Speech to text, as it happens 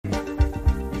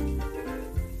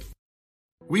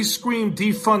We scream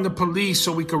defund the police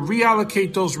so we could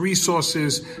reallocate those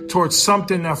resources towards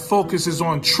something that focuses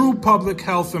on true public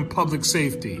health and public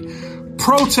safety.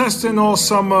 Protesting all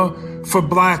summer for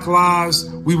Black lives,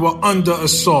 we were under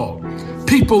assault.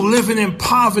 People living in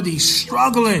poverty,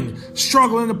 struggling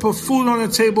to put food on the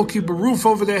table, keep a roof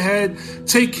over their head,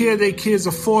 take care of their kids,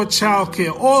 afford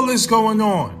childcare. All this going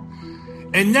on.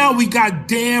 And now we got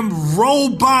damn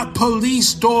robot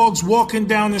police dogs walking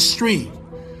down the street.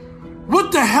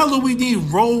 What the hell do we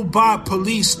need robot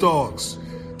police dogs?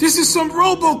 This is some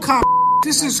RoboCop.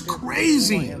 This is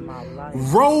crazy.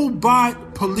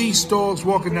 Robot police dogs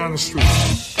walking down the street.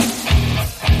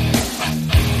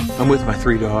 I'm with my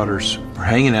 3 daughters. We're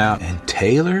hanging out, and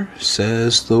Taylor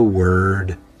says the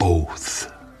word both.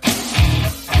 I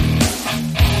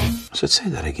said, say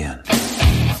that again.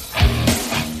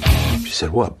 She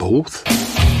said, what, both?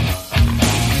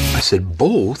 I said,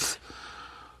 both?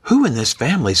 Who in this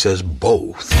family says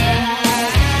both?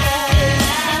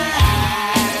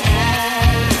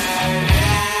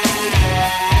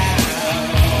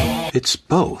 It's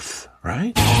both,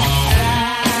 right?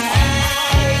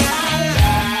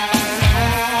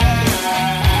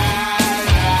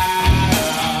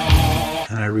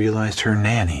 And I realized her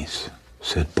nannies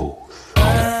said both.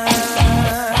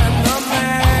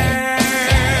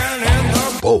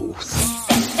 Both.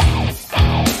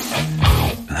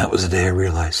 And that was the day I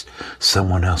realized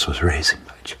someone else was raising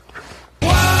my children.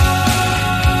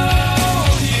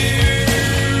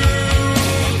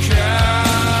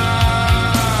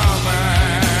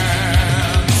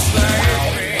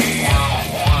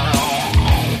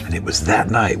 And it was that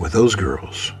night with those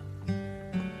girls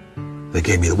that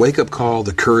gave me the wake-up call,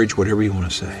 the courage, whatever you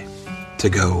want to say, to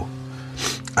go,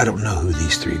 I don't know who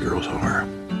these 3 girls are,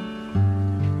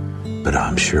 but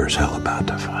I'm sure as hell about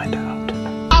to find out.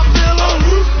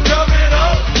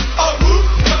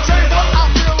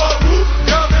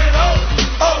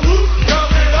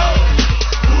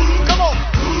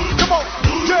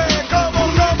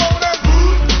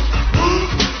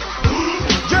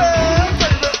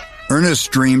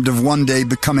 Ernest dreamed of one day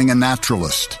becoming a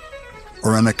naturalist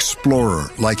or an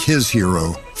explorer like his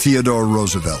hero, Theodore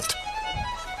Roosevelt.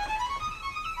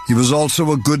 He was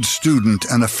also a good student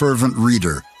and a fervent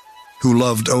reader who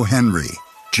loved O. Henry,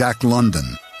 Jack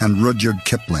London, and Rudyard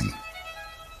Kipling.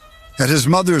 At his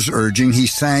mother's urging, he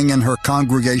sang in her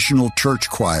congregational church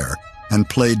choir and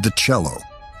played the cello.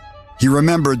 He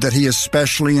remembered that he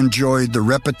especially enjoyed the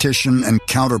repetition and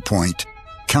counterpoint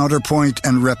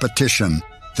and repetition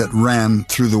that ran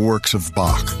through the works of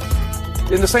Bach.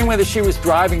 In the same way that she was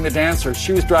driving the dancers,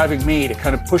 she was driving me to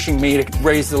kind of pushing me to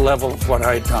raise the level of what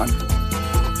I had done.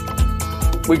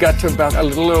 We got to about a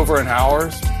little over an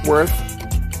hour's worth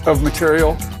of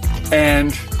material,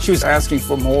 and she was asking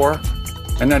for more,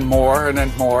 and then more, and then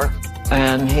more.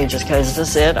 And he just goes, is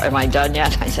this it? Am I done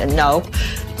yet? I said, no.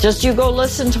 Just you go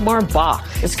listen to more Bach.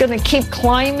 It's going to keep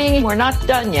climbing. We're not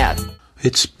done yet.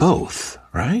 It's both,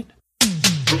 right?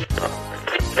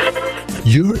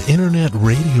 Your internet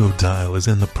radio dial is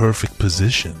in the perfect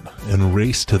position, and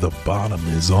Race to the Bottom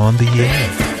is on the air.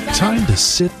 Time to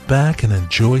sit back and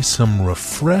enjoy some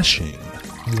refreshing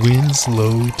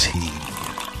Winslow tea.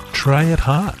 Try it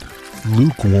hot,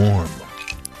 lukewarm,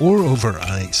 or over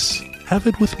ice. Have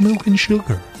it with milk and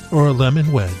sugar, or a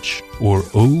lemon wedge, or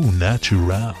au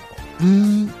naturel.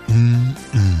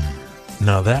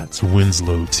 Now that's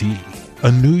Winslow tea.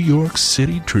 A New York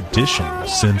City tradition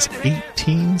since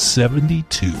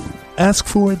 1872. Ask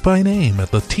for it by name at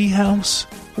the tea house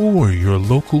or your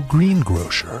local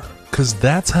greengrocer, 'cause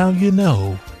that's how you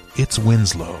know it's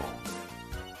Winslow.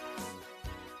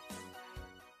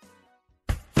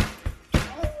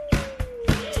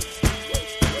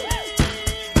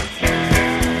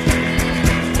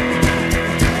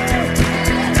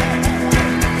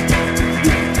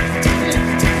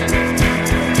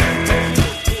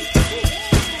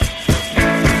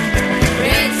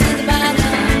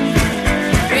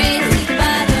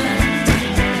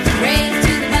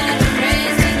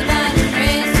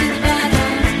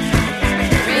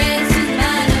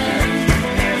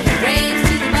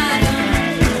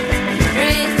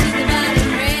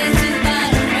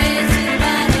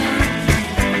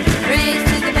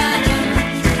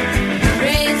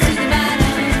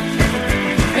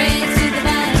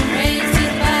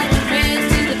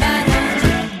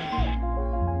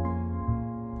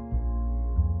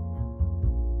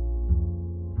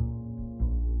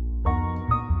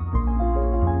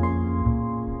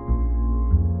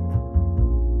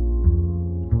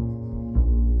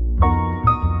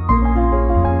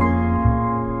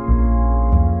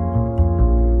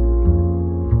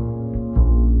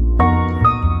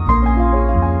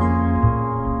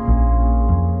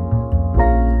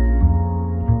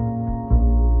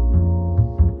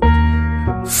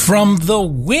 From the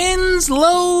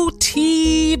Winslow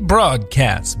Tea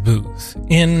broadcast booth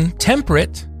in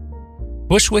temperate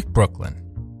Bushwick, Brooklyn,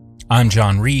 I'm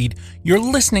John Reed. You're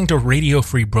listening to Radio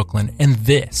Free Brooklyn, and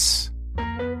this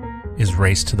is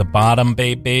Race to the Bottom,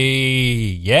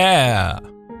 baby. Yeah.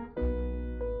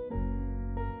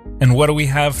 And what do we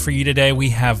have for you today?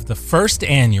 We have the first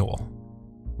annual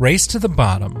Race to the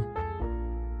Bottom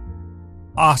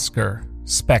Oscar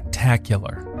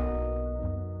Spectacular.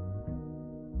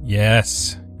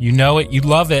 Yes, you know it, you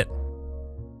love it.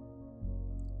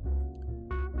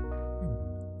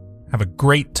 Have a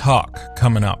great talk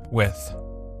coming up with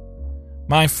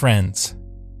my friends,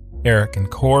 Eric and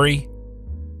Corey.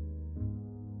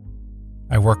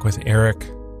 I work with Eric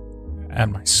at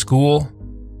my school,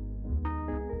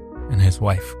 and his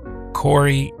wife,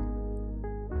 Corey,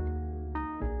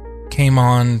 came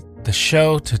on the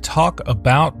show to talk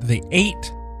about the 8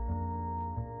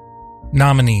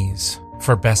 nominees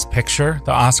for Best Picture.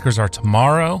 The Oscars are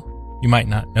tomorrow. You might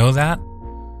not know that.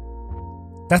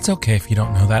 That's okay if you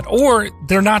don't know that. Or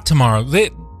they're not tomorrow.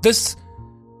 This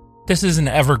is an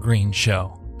evergreen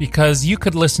show, because you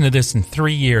could listen to this in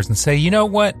 3 years and say, you know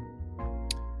what?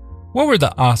 What were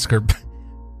the Oscar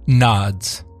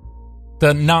nods?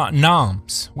 The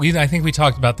noms. I think we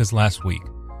talked about this last week.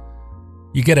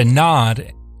 You get a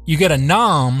nod, you get a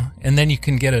nom, and then you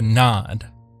can get a nod.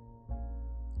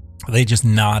 They just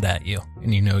nod at you,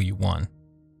 and you know you won.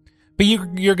 But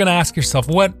you're going to ask yourself,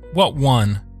 what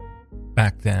won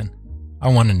back then? I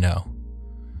want to know.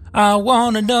 I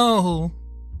want to know.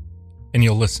 And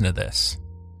you'll listen to this.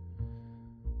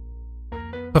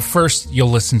 But first,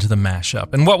 you'll listen to the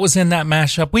mashup. And what was in that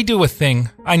mashup? We do a thing.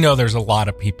 I know there's a lot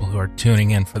of people who are tuning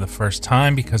in for the first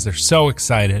time because they're so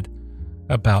excited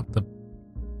about the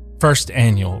first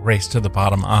annual Race to the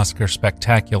Bottom Oscar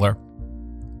Spectacular.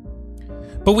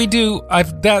 But we do,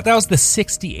 that was the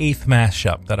 68th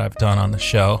mashup that I've done on the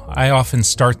show. I often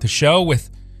start the show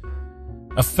with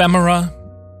ephemera,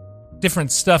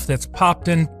 different stuff that's popped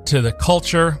into the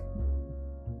culture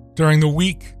during the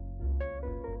week.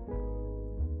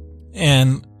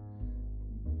 And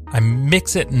I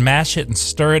mix it and mash it and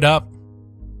stir it up,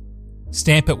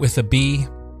 stamp it with a B,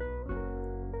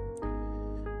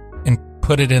 and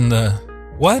put it in the,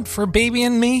 what, for Baby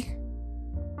and Me?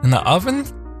 In the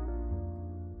oven?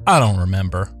 I don't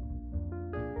remember.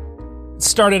 It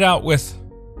started out with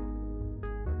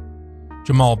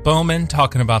Jamal Bowman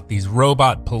talking about these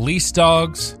robot police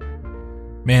dogs.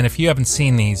 Man, if you haven't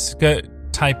seen these, go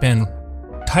type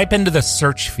into the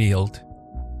search field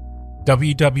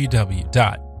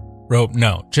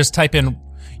just type in.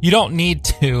 You don't need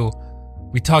to.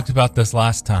 We talked about this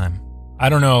last time. I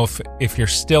don't know if you're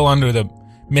still under the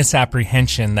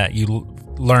misapprehension that you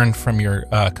learned from your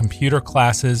computer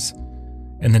classes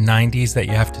in the 90s that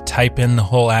you have to type in the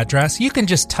whole address. You can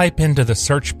just type into the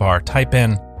search bar, type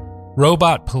in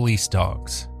robot police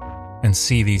dogs, and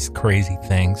see these crazy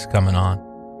things coming on.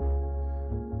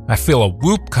 I feel a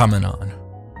whoop coming on.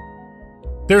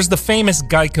 There's the famous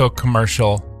Geico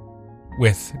commercial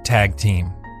with Tag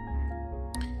Team.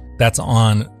 That's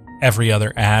on every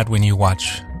other ad when you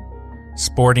watch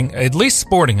sporting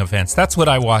events. That's what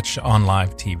I watch on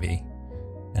live TV.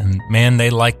 And man, they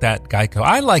like that Geico.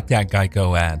 I like that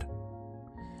Geico ad.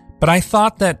 But I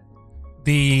thought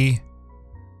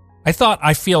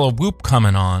I Feel a Whoop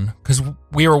coming on, because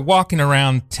we were walking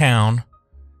around town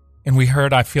and we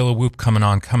heard I Feel a Whoop coming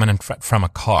in from a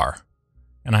car.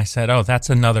 And I said, oh, that's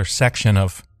another section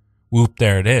of Whoop,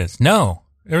 there it is. No,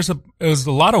 it was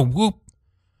a lot of Whoop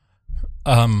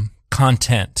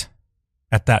content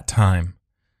at that time.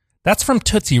 That's from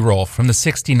Tootsie Roll, from the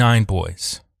 69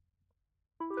 Boys.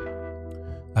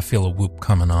 I Feel a Whoop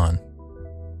coming on.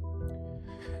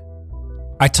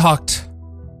 I talked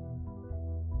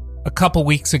a couple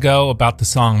weeks ago about the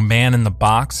song Man in the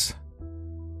Box.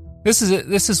 This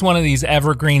is one of these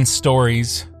evergreen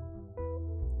stories,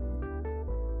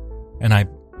 and I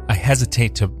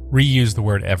hesitate to reuse the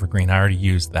word evergreen. I already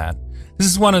used that. This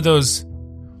is one of those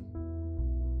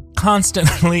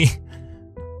constantly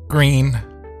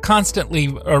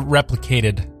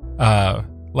replicated,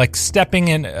 like stepping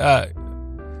in.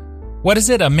 What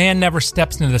is it? A man never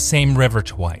steps into the same river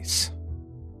twice.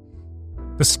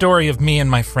 The story of me and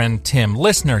my friend Tim,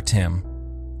 listener Tim,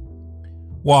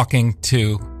 walking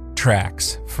to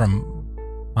tracks from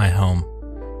my home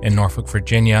in Norfolk,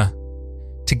 Virginia,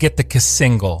 to get the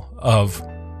single of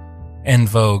En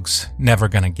Vogue's Never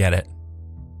Gonna Get It.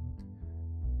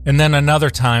 And then another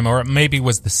time, or it maybe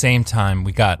was the same time,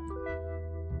 we got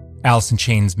Alice in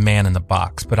Chains' Man in the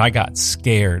Box, but I got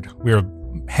scared. We were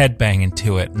headbanging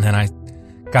to it, and then I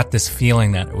got this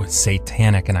feeling that it was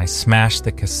satanic, and I smashed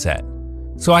the cassette.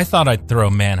 So I thought I'd throw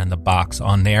Man in the Box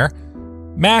on there,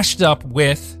 mashed up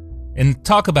with, and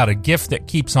talk about a gift that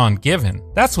keeps on giving.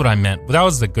 That's what I meant. That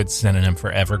was the good synonym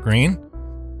for evergreen.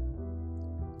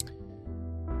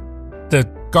 The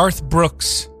Garth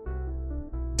Brooks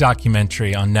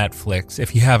documentary on Netflix.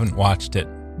 If you haven't watched it,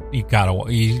 you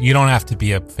don't have to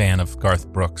be a fan of Garth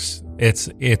Brooks. It's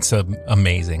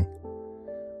amazing.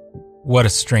 What a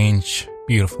strange,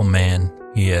 beautiful man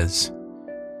he is.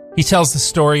 He tells the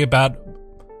story about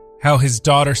how his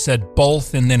daughter said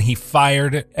both, and then he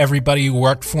fired everybody who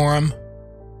worked for him.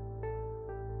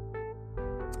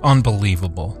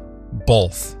 Unbelievable.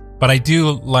 Both. But I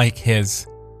do like his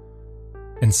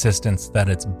insistence that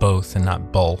it's both and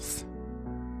not both.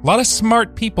 A lot of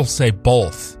smart people say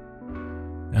both,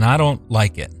 and I don't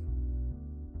like it.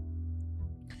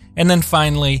 And then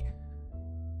finally,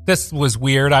 this was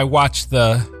weird. I watched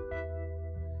this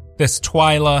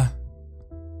Twyla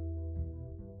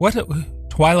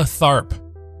Tharp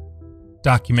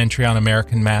documentary on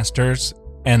American Masters,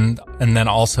 and then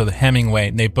also the Hemingway.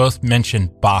 And they both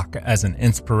mentioned Bach as an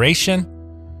inspiration,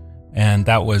 and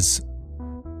that was,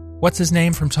 what's his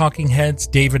name from Talking Heads?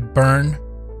 David Byrne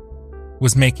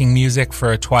was making music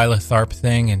for a Twyla Tharp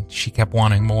thing, and she kept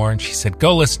wanting more, and she said,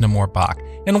 go listen to more Bach.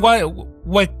 And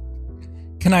what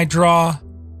can I draw?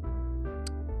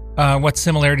 What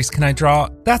similarities can I draw?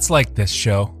 That's like this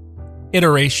show.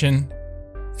 Iteration,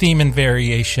 theme and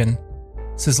variation.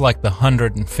 This is like the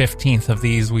 115th of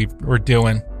these we're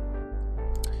doing.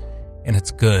 And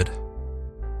it's good.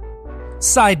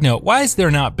 Side note, why has there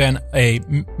not been a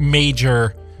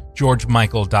major George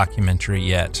Michael documentary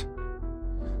yet?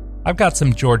 I've got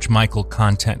some George Michael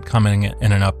content coming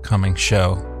in an upcoming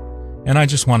show, and I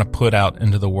just want to put out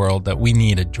into the world that we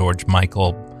need a George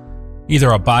Michael, either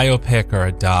a biopic or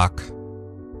a doc.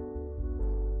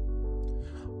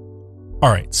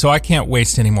 All right, so I can't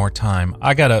waste any more time.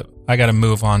 I gotta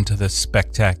move on to this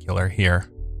spectacular here.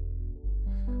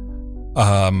 They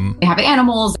have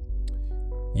animals.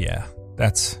 Yeah,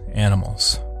 that's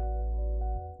animals.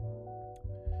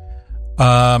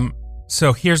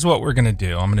 So here's what we're going to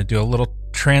do. I'm going to do a little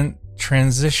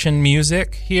transition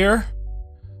music here.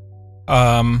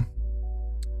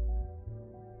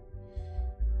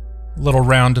 Little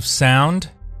round of sound.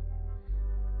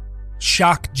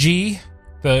 Shock G,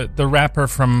 the rapper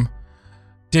from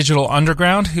Digital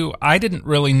Underground, who I didn't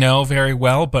really know very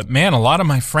well, but man, a lot of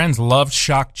my friends loved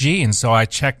Shock G, and so I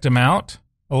checked him out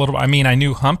a little. I mean, I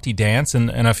knew Humpty Dance and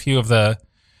a few of the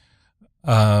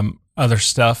other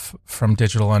stuff from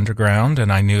Digital Underground,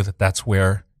 and I knew that that's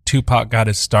where Tupac got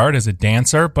his start as a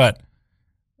dancer, but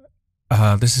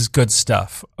this is good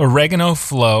stuff. Oregano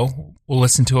Flow, we'll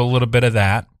listen to a little bit of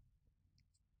that.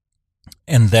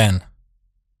 And then,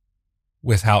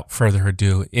 without further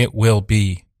ado, it will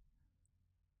be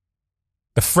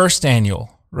the first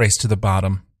annual Race to the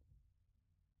Bottom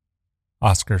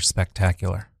Oscar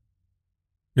Spectacular.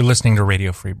 You're listening to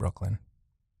Radio Free Brooklyn.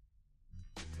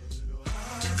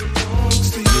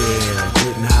 Yeah,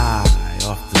 getting high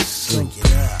off the soup.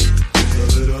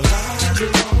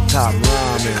 Top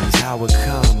ramens, how it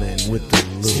coming with the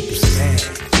loops.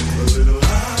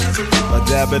 A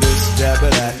dab of this, dab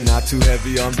of that, not too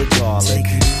heavy on the garlic.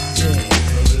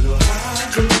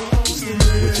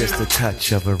 With just a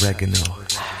touch of oregano.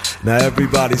 Now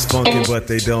everybody's funkin', but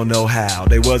they don't know how.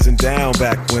 They wasn't down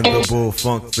back when the bull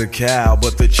funked the cow,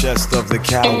 but the chest of the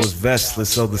cow was vestless,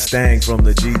 so the stang from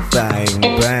the G-thang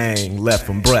bang left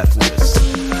them breathless.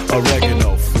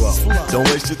 Oregano flow. Don't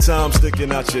waste your time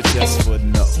sticking out your chest for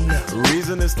no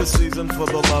reason. It's the season for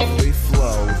the lovely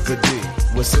flow. The D,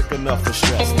 we're sick enough for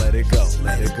stress. Let it go,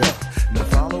 let it go. Now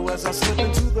follow as I slip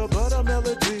into the butter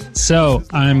melody. So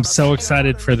I'm so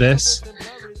excited for this.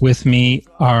 With me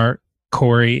are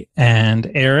Corey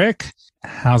and Eric.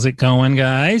 How's it going,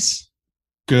 guys?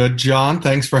 Good, John.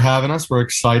 Thanks for having us. We're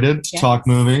excited to talk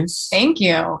movies. Thank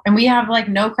you. And we have like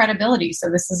no credibility, so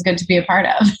this is good to be a part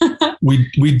of.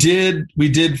 we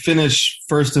did finish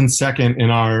first and second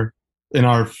in our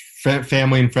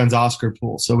family and friends Oscar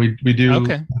pool. So we do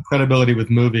credibility with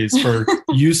movies for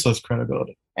useless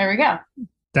credibility. There we go.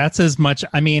 That's as much.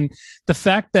 I mean, the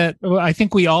fact that I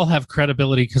think we all have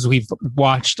credibility because we've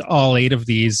watched all 8 of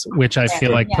these, which I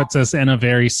feel like puts us in a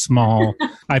very small.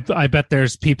 I bet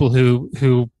there's people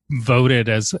who voted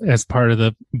as part of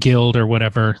the guild or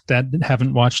whatever that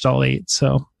haven't watched all 8.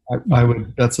 So I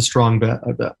would. That's a strong bet.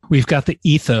 I bet we've got the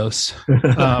ethos.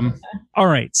 All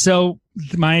right. So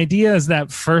my idea is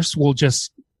that first we'll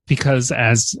just because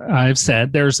as I've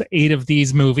said, there's 8 of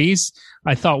these movies.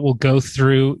 I thought we'll go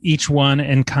through each one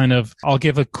and I'll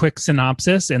give a quick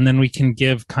synopsis, and then we can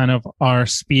give kind of our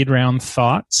speed round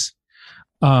thoughts.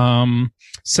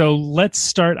 So let's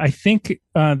start. I think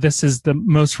this is the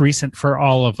most recent for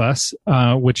all of us,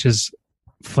 which is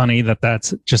funny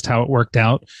that's just how it worked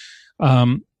out.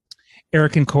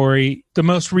 Eric and Corey,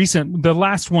 the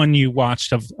last one you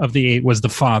watched of the 8 was The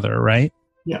Father, right?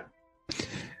 Yeah.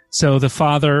 So The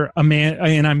Father, a man,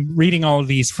 and I'm reading all of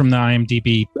these from the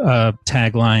IMDb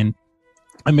tagline.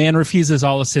 A man refuses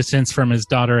all assistance from his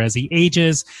daughter as he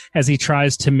ages. As he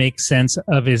tries to make sense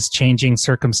of his changing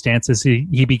circumstances,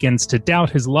 he begins to doubt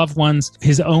his loved ones,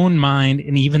 his own mind,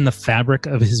 and even the fabric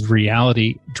of his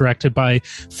reality. Directed by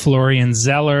Florian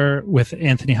Zeller with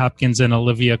Anthony Hopkins and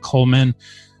Olivia Colman.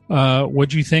 What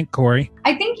do you think, Corey?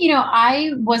 I think,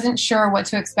 I wasn't sure what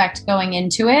to expect going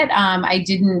into it.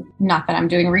 Not that I'm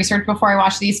doing research before I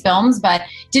watch these films, but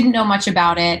didn't know much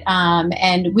about it,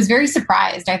 and was very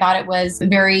surprised. I thought it was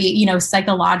very,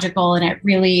 psychological, and it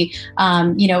really,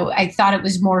 I thought it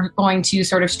was more going to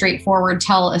sort of straightforward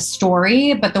tell a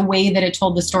story, but the way that it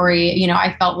told the story,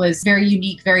 I felt was very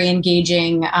unique, very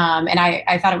engaging, and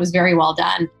I thought it was very well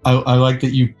done. I like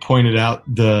that you pointed out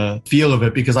the feel of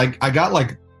it, because I got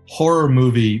like horror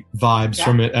movie vibes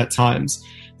from it at times.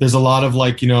 There's a lot of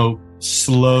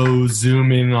slow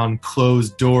zoom in on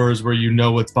closed doors where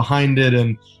what's behind it,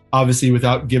 and obviously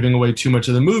without giving away too much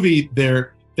of the movie,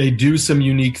 they do some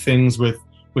unique things with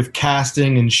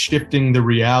casting and shifting the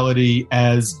reality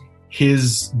as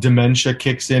his dementia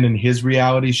kicks in and his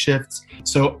reality shifts.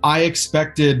 So I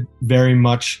expected very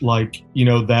much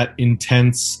that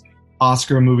intense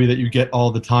Oscar movie that you get all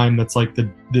the time, that's like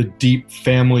the deep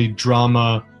family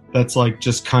drama that's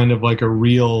just kind of like a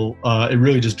real, it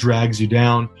really just drags you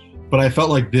down. But I felt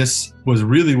like this was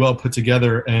really well put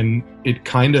together, and it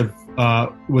kind of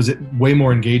was way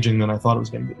more engaging than I thought it was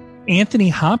going to be. Anthony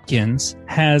Hopkins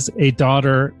has a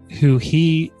daughter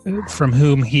from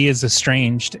whom he is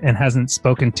estranged and hasn't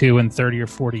spoken to in 30 or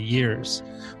 40 years,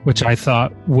 which I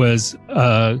thought was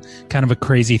kind of a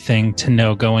crazy thing to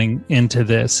know going into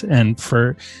this, and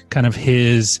for kind of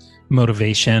his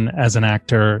motivation as an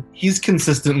actor. He's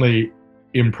consistently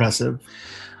impressive.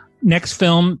 Next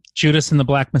film, Judas and the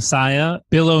Black Messiah.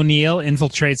 Bill O'Neill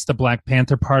infiltrates the Black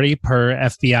Panther Party per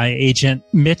FBI agent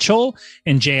Mitchell,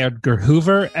 and J. Edgar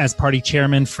Hoover as party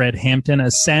chairman Fred Hampton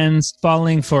ascends,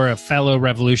 falling for a fellow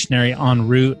revolutionary en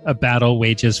route. A battle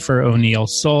wages for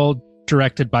O'Neill's soul.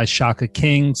 Directed by Shaka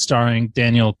King, starring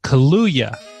Daniel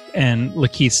Kaluuya and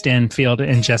Lakeith Stanfield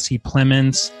and Jesse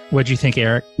Plemons. What'd you think,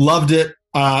 Eric? Loved it.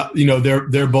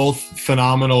 They're both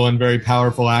phenomenal and very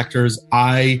powerful actors.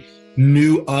 I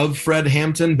knew of Fred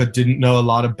Hampton, but didn't know a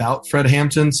lot about Fred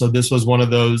Hampton. So this was one of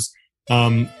those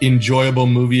enjoyable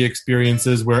movie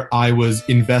experiences where I was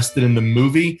invested in the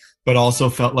movie, but also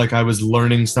felt like I was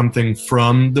learning something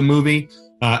from the movie.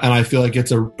 And I feel like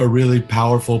it's a really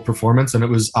powerful performance, and it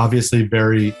was obviously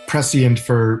very prescient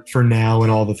for now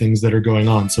and all the things that are going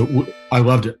on. So I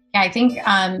loved it. Yeah, I think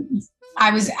I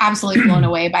was absolutely blown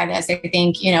away by this. I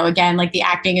think, again, the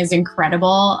acting is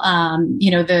incredible.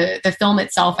 The film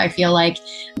itself, I feel like,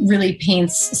 really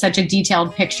paints such a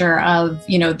detailed picture of,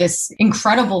 this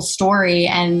incredible story.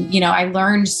 And, I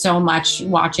learned so much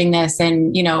watching this,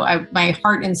 and, my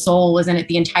heart and soul was in it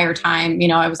the entire time.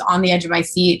 I was on the edge of my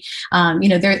seat.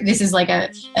 This is like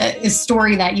a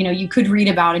story that, you could read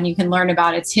about and you can learn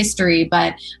about its history,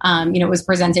 but, it was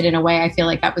presented in a way I feel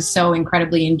like that was so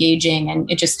incredibly engaging,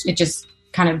 and it just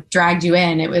kind of dragged you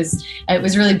in. It was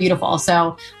really beautiful.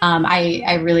 So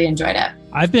I really enjoyed it.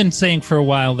 I've been saying for a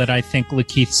while that I think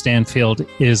Lakeith Stanfield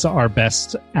is our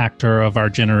best actor of our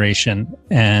generation,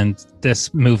 and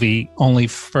this movie only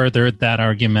furthered that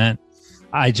argument.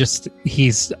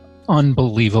 He's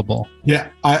unbelievable. Yeah,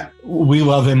 we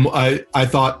love him. I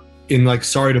thought in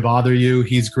Sorry to Bother You,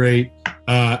 he's great.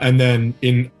 And then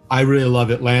I really love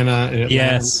Atlanta, and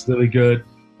Atlanta was really good.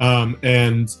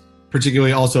 And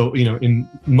particularly also, in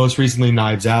most recently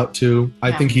Knives Out too.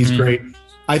 I think he's great.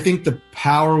 I think the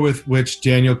power with which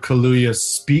Daniel Kaluuya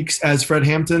speaks as Fred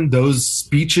Hampton, those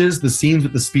speeches, the scenes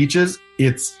with the speeches,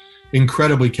 it's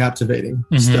incredibly captivating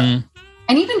stuff.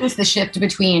 And even just the shift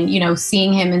between,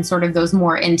 seeing him in sort of those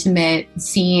more intimate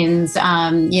scenes,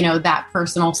 that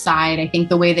personal side. I think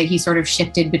the way that he sort of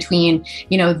shifted between,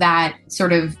 that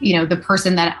sort of, the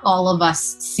person that all of us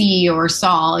see or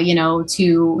saw,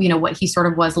 to, what he sort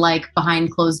of was like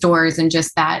behind closed doors, and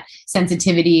just that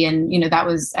sensitivity. And, that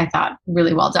was, I thought,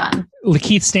 really well done.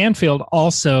 Lakeith Stanfield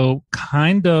also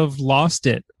kind of lost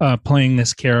it playing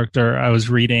this character. I was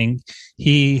reading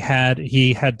he had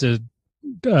to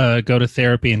go to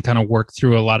therapy and kind of work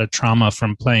through a lot of trauma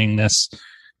from playing this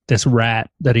rat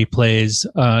that he plays.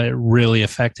 It really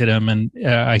affected him, and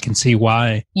I can see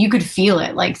why. You could feel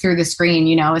it like through the screen,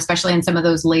 you know, especially in some of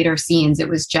those later scenes. It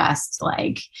was just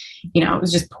like, you know, it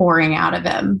was just pouring out of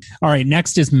him. All right,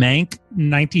 next is Mank.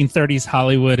 1930s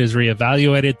Hollywood is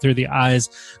reevaluated through the eyes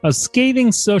of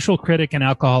scathing social critic and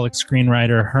alcoholic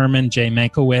screenwriter Herman J.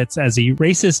 Mankiewicz as he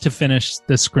races to finish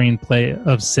the screenplay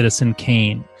of Citizen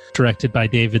Kane. Directed by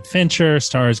David Fincher,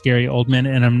 stars Gary Oldman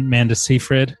and Amanda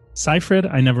Seyfried. Seyfried?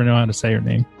 I never know how to say her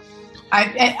name.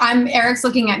 I'm Eric's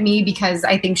looking at me because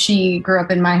I think she grew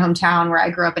up in my hometown where I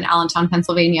grew up in Allentown,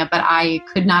 Pennsylvania, but I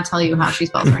could not tell you how she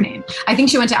spells her name. I think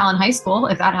she went to Allen High School,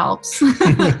 if that helps.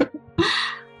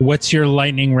 What's your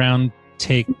lightning round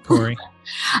take, Corey?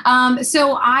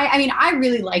 So I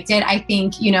really liked it. I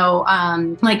think, you know,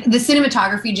 like the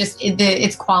cinematography, just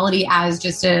its quality as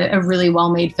just a really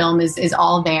well-made film is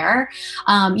all there.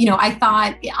 You know, I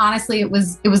thought honestly it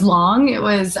was long. It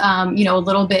was, you know, a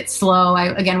little bit slow.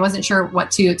 I, again, wasn't sure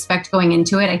what to expect going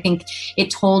into it. I think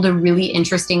it told a really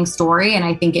interesting story, and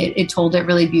I think it told it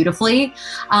really beautifully.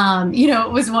 You know,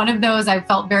 it was one of those, I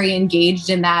felt very engaged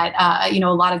in that, you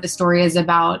know, a lot of the story is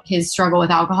about his struggle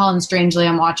with alcohol, and strangely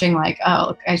I'm watching like, oh,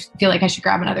 I feel like I should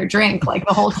grab another drink like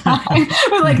the whole time.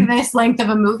 With like this length of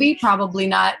a movie, probably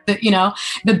not the, you know,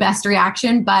 the best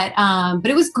reaction, but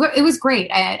it was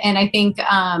great. And I think,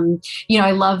 you know,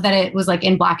 I love that it was like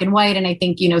in black and white. And I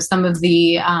think, you know, some of the,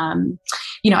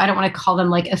 you know, I don't want to call them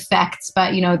like effects,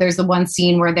 but, you know, there's the one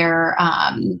scene where they're,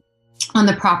 on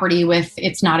the property with,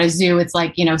 it's not a zoo, it's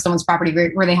like, you know, someone's property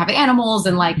where they have animals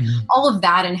and like all of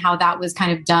that, and how that was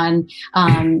kind of done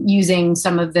using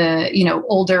some of the, you know,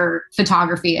 older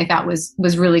photography, I thought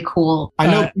was really cool. I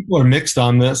know people are mixed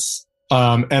on this.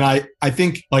 And I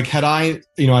think like had I,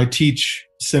 you know, I teach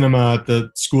cinema at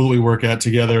the school we work at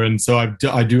together. And so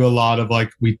I do a lot of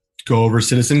like, we go over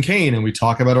Citizen Kane and we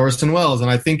talk about Orson Welles.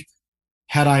 And I think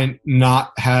had I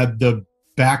not had the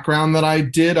background that I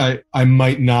did, I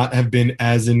might not have been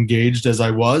as engaged as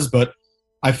I was, but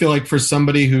I feel like for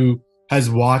somebody who has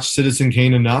watched Citizen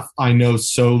Kane enough, I know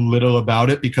so little about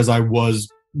it because I was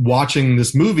watching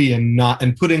this movie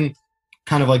and putting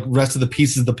kind of like rest of the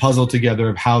pieces of the puzzle together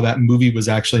of how that movie was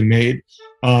actually made.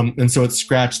 And so it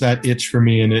scratched that itch for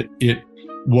me, and it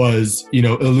was, you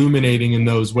know, illuminating in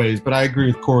those ways. But I agree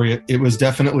with Corey. It was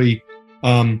definitely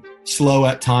slow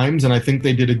at times, and I think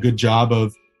they did a good job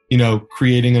of, you know,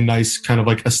 creating a nice kind of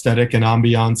like aesthetic and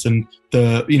ambiance, and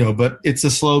the, you know, but it's a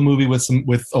slow movie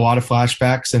with a lot of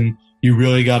flashbacks, and you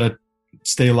really got to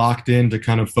stay locked in to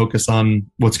kind of focus on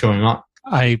what's going on.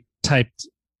 I typed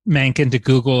Mank into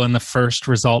Google and the first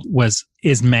result was,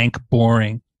 is Mank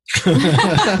boring?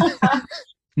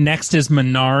 Next is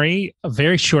Minari, a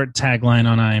very short tagline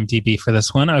on IMDb for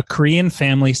this one. A Korean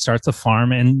family starts a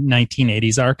farm in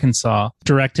 1980s Arkansas.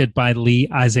 Directed by Lee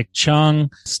Isaac Chung,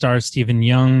 stars Stephen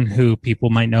Young, who people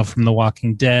might know from The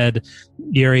Walking Dead,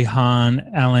 Yeri Han,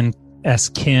 Alan S.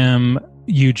 Kim,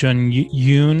 Yoo Jun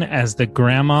Yoon as the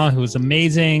grandma, who was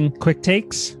amazing. Quick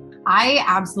takes? I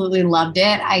absolutely loved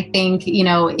it. I think, you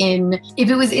know, if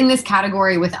it was in this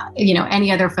category with, you know,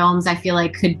 any other films, I feel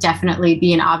like could definitely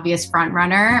be an obvious front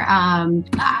runner.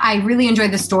 I really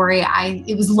enjoyed the story.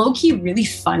 It was low key really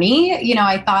funny. You know,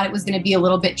 I thought it was going to be a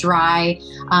little bit dry.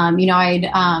 You know, I'd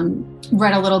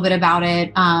read a little bit about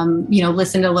it, you know,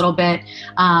 listened a little bit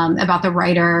about the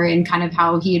writer and kind of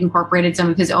how he had incorporated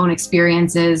some of his own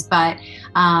experiences, but,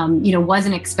 you know,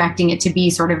 wasn't expecting it to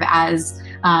be sort of as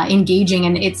engaging.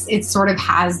 And it sort of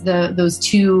has those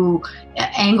two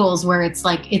angles where it's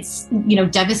like, it's, you know,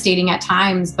 devastating at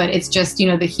times, but it's just, you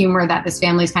know, the humor that this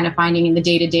family is kind of finding in the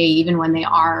day to day, even when they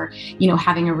are, you know,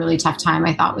 having a really tough time,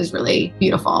 I thought was really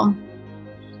beautiful.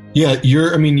 Yeah.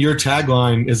 Your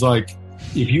tagline is like,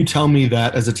 if you tell me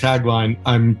that as a tagline,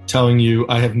 I'm telling you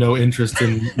I have no interest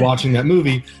in watching that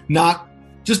movie, not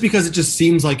just because it just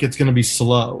seems like it's going to be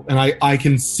slow. And I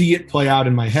can see it play out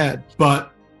in my head,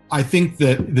 but I think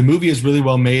that the movie is really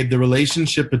well made. The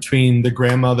relationship between the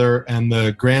grandmother and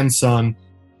the grandson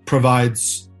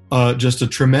provides just a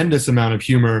tremendous amount of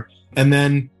humor. And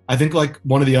then I think like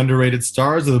one of the underrated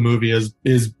stars of the movie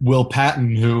is Will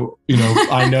Patton, who, you know,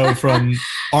 I know from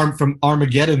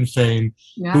Armageddon fame,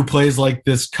 yeah, who plays like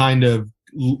this kind of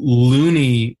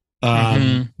loony,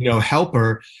 you know,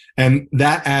 helper. And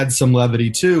that adds some levity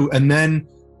too. And then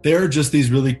there are just these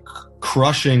really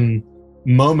crushing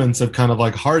moments of kind of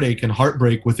like heartache and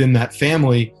heartbreak within that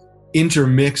family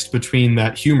intermixed between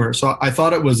that humor. So I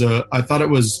thought it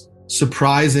was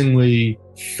surprisingly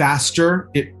faster.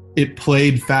 it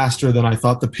played faster than I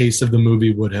thought the pace of the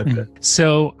movie would have been.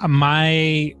 So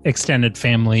my extended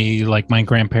family, like my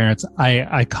grandparents,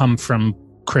 I come from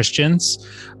Christians,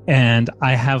 and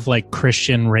I have like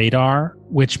Christian radar,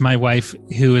 which my wife,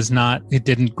 who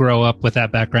didn't grow up with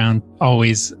that background,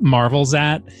 always marvels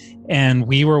at. And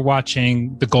we were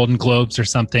watching the Golden Globes or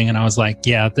something, and I was like,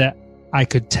 yeah, that I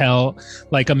could tell,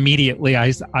 like immediately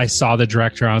I saw the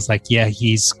director. I was like, yeah,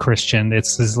 he's Christian.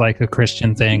 This is like a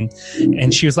Christian thing.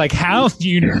 And she was like, how do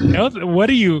you know? What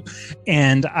are you?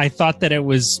 And I thought that it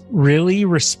was really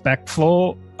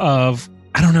respectful of,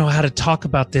 I don't know how to talk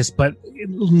about this, but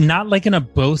not like in a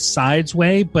both sides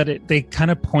way, but they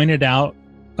kind of pointed out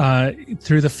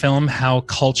through the film how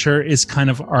culture is kind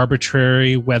of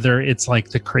arbitrary, whether it's like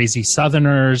the crazy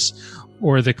Southerners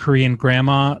or the Korean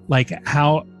grandma, like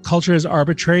how culture is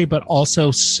arbitrary, but also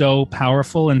so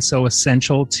powerful and so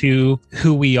essential to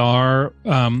who we are,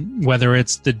 whether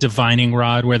it's the divining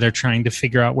rod where they're trying to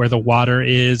figure out where the water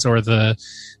is, or the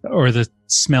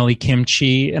smelly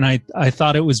kimchi. And I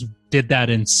thought it did that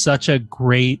in such a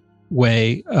great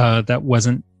way that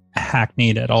wasn't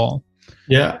hackneyed at all.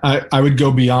 Yeah, I would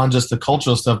go beyond just the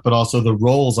cultural stuff, but also the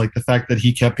roles, like the fact that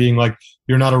he kept being like,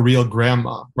 you're not a real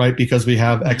grandma, right? Because we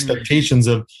have expectations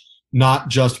of not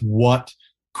just what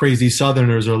crazy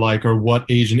Southerners are like, or what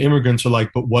Asian immigrants are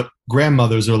like, but what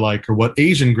grandmothers are like, or what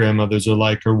Asian grandmothers are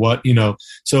like, or what,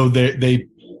 so they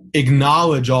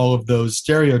acknowledge all of those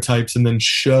stereotypes and then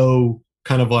show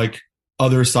kind of like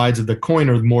other sides of the coin,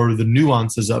 or more of the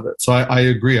nuances of it. So I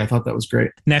agree. I thought that was great.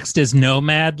 Next is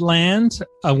Nomadland,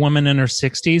 a woman in her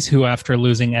 60s who, after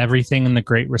losing everything in the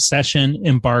Great Recession,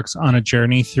 embarks on a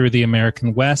journey through the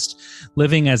American West,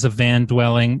 living as a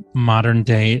van-dwelling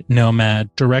modern-day nomad.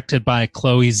 Directed by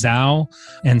Chloe Zhao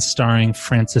and starring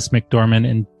Frances McDormand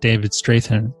and David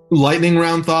Strathairn. Lightning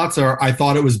round thoughts are, I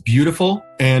thought it was beautiful,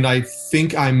 and I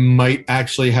think I might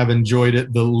actually have enjoyed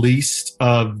it the least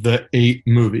of the 8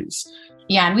 movies.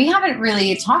 Yeah, and we haven't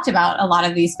really talked about a lot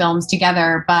of these films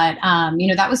together, but,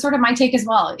 that was sort of my take as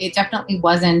well. It definitely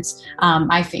wasn't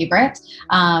my favorite,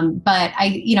 but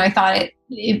I thought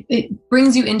it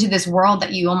brings you into this world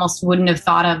that you almost wouldn't have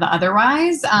thought of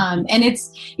otherwise. And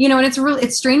it's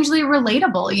strangely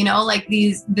relatable, like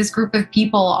this group of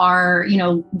people are,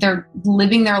 they're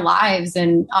living their lives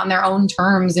and on their own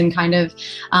terms, and kind of,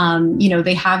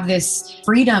 they have this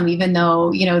freedom, even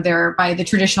though, they're, by the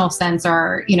traditional sense,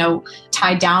 are,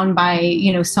 tied down by,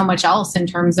 so much else in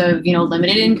terms of,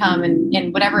 limited income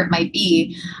and whatever it might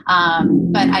be.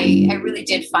 But I really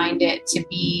did find it to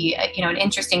be, an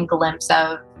interesting glimpse of,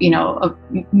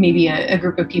 maybe a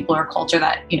group of people or culture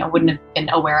that, wouldn't have been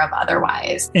aware of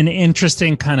otherwise. An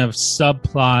interesting kind of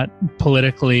subplot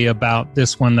politically about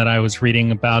this one that I was reading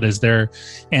about is there,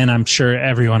 and I'm sure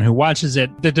everyone who watches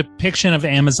it, the depiction of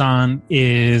Amazon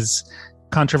is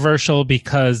controversial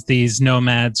because these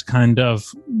nomads kind of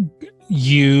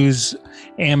use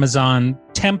Amazon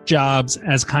temp jobs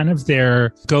as kind of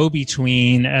their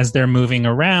go-between as they're moving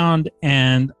around.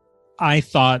 And I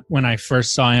thought when I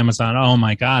first saw Amazon, oh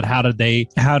my God, how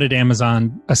did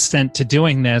Amazon assent to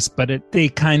doing this? But they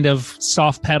kind of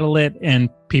soft pedal it, and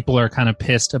people are kind of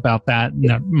pissed about that. And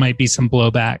there might be some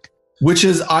blowback. Which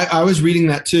is, I was reading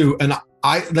that too. And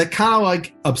that kind of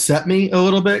like upset me a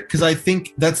little bit, because I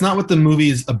think that's not what the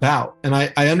movie is about. And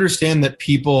I understand that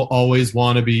people always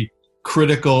want to be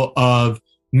critical of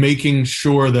making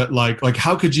sure that like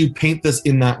how could you paint this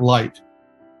in that light?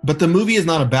 But the movie is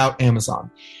not about Amazon.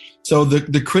 So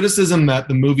the criticism that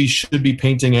the movie should be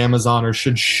painting Amazon or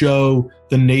should show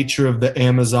the nature of the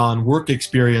Amazon work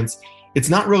experience, it's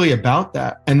not really about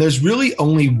that. And there's really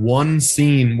only one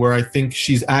scene where I think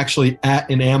she's actually at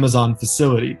an Amazon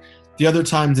facility. The other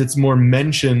times it's more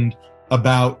mentioned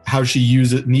about how she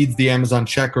needs the Amazon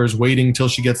check, or is waiting till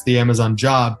she gets the Amazon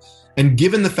job. And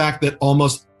given the fact that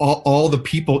almost all the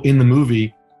people in the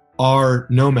movie are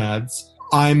nomads,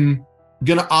 I'm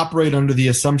going to operate under the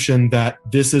assumption that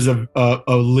this is a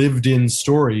lived-in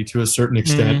story to a certain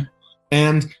extent. Mm-hmm.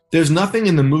 And there's nothing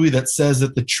in the movie that says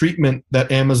that the treatment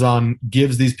that Amazon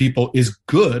gives these people is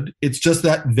good. It's just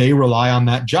that they rely on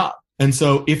that job. And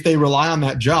so if they rely on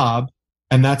that job,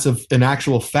 and that's an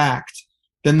actual fact,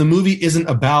 then the movie isn't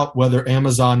about whether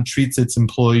Amazon treats its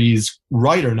employees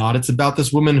right or not. It's about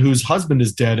this woman whose husband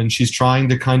is dead, and she's trying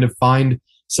to kind of find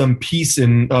some peace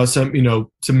in some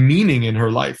meaning in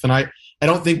her life. And I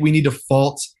don't think we need to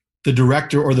fault the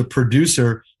director or the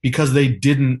producer because they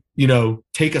didn't,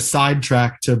 take a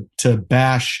sidetrack to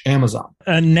bash Amazon.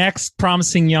 A next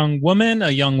promising young woman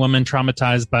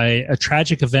traumatized by a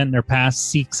tragic event in her past,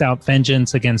 seeks out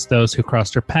vengeance against those who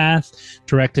crossed her path.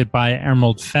 Directed by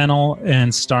Emerald Fennell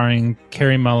and starring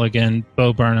Carey Mulligan,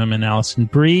 Bo Burnham, and Alison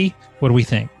Brie. What do we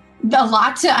think? A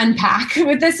lot to unpack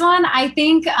with this one. I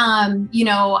think,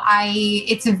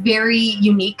 it's a very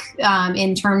unique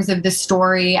in terms of the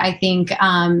story. I think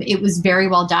it was very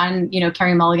well done.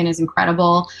 Carey Mulligan is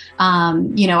incredible.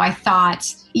 I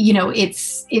thought,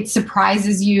 it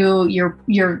surprises you.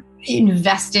 You're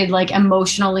invested, like,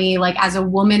 emotionally, like, as a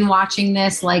woman watching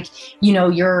this, like,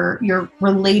 you're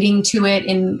relating to it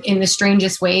in the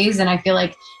strangest ways. And I feel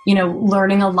like,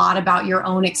 learning a lot about your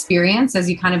own experience as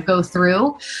you kind of go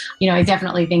through. I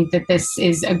definitely think that this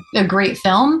is a great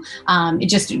film. It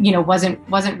just,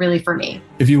 wasn't really for me.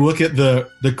 If you look at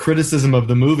the criticism of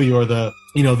the movie, or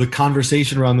the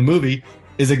conversation around the movie,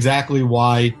 is exactly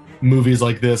why movies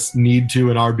like this need to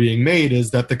and are being made,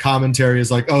 is that the commentary is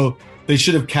like, oh, they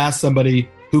should have cast somebody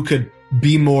who could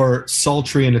be more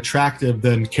sultry and attractive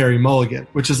than Carey Mulligan,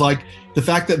 which is like, the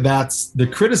fact that that's the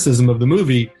criticism of the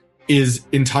movie is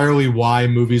entirely why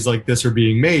movies like this are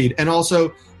being made, and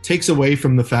also takes away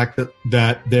from the fact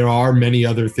that there are many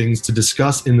other things to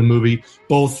discuss in the movie,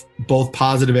 both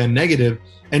positive and negative.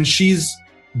 And she's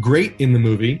great in the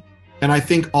movie. And I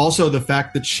think also the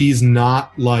fact that she's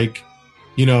not like,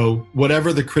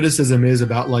 whatever the criticism is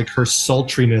about, like, her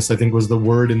sultriness, I think was the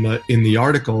word in the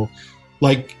article.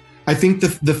 Like, I think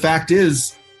the fact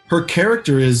is her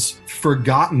character is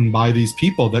forgotten by these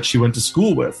people that she went to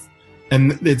school with.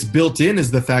 And it's built in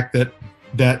as the fact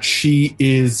that she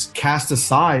is cast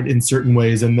aside in certain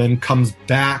ways and then comes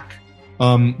back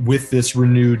with this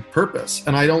renewed purpose.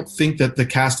 And I don't think that the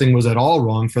casting was at all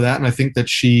wrong for that. And I think that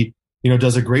she,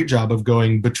 does a great job of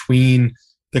going between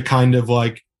the kind of,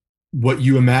 like, what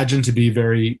you imagine to be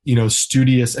very,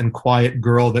 studious and quiet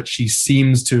girl that she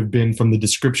seems to have been from the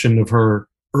description of her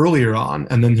earlier on,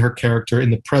 and then her character in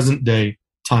the present day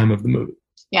time of the movie.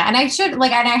 Yeah. And I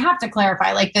have to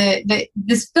clarify, like,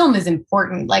 this film is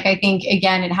important. Like, I think,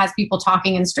 again, it has people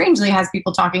talking, and strangely has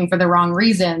people talking for the wrong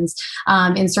reasons,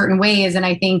 in certain ways. And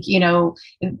I think,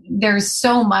 there's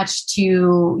so much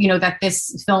to, that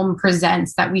this film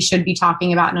presents that we should be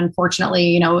talking about. And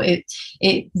unfortunately,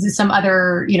 some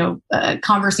other,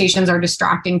 conversations are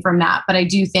distracting from that. But I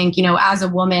do think, as a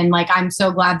woman, like, I'm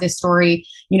so glad this story,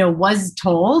 was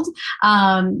told,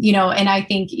 and I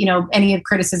think, any of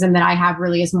criticism that I have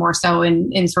really is more so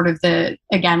in sort of the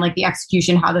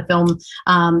execution, how the film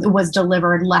was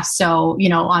delivered, less so,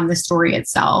 on the story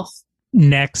itself.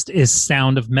 Next is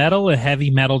Sound of Metal. A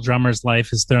heavy metal drummer's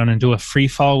life is thrown into a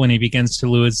freefall when he begins to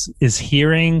lose his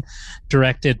hearing.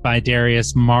 Directed by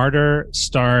Darius Marder,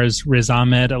 stars Riz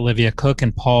Ahmed, Olivia Cook,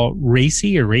 and Paul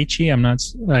Raci, or Raci.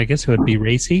 I guess it would be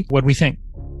Raci. What do we think?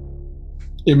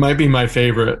 It might be my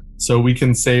favorite, so we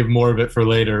can save more of it for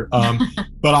later.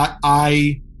 But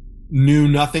I knew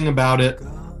nothing about it.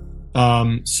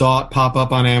 Saw it pop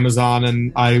up on Amazon,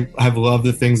 and I have loved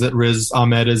the things that Riz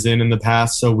Ahmed is in the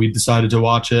past, so we decided to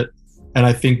watch it. And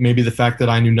I think maybe the fact that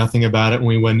I knew nothing about it when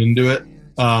we went into it,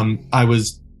 I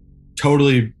was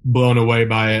totally blown away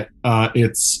by it.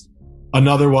 It's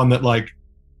another one that, like,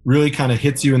 really kind of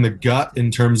hits you in the gut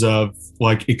in terms of,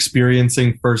 like,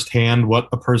 experiencing firsthand what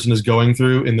a person is going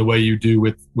through in the way you do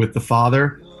with the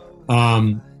father.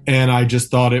 And I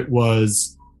just thought it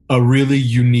was a really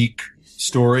unique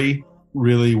story,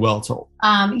 really well told.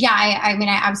 I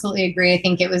absolutely agree. I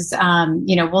think it was,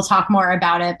 we'll talk more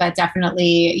about it, but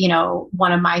definitely,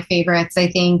 one of my favorites, I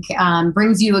think,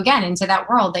 brings you again into that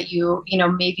world that you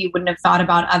maybe wouldn't have thought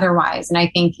about otherwise. And I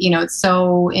think, it's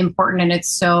so important, and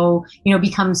it's so,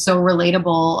 becomes so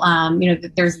relatable,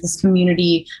 that there's this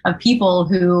community of people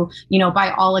who,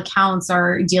 by all accounts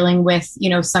are dealing with,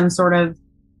 some sort of,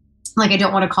 like, I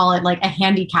don't want to call it like a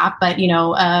handicap, but,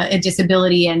 a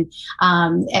disability, and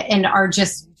are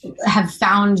just have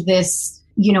found this,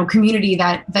 community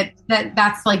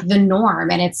that's like the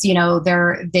norm. And it's,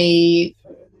 they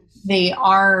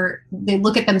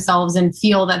look at themselves and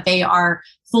feel that they are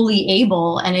fully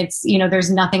able, and it's, there's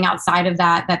nothing outside of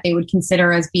that they would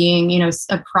consider as being,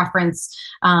 a preference,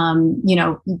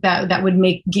 that would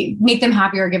make them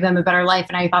happier, give them a better life.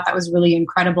 And I thought that was really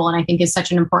incredible, and I think is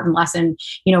such an important lesson,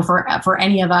 for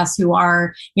any of us who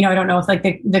are, I don't know if, like,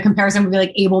 the comparison would be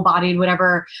like able-bodied,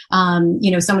 whatever,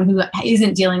 someone who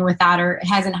isn't dealing with that or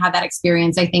hasn't had that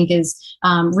experience, I think is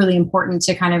really important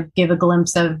to kind of give a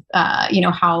glimpse of,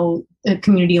 how a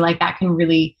community like that can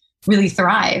really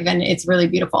thrive. And it's really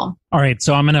beautiful. All right,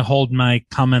 so I'm going to hold my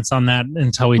comments on that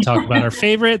until we talk about our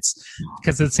favorites,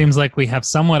 because it seems like we have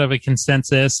somewhat of a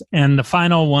consensus. And the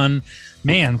final one,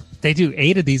 man, they do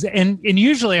 8 of these, and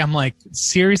usually I'm like,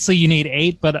 seriously, you need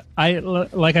 8? But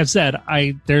like I've said,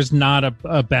 there's not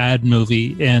a bad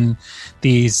movie in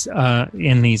these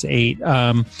 8.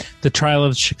 The Trial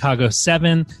of Chicago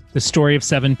 7, the story of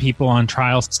 7 people on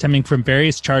trial stemming from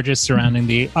various charges surrounding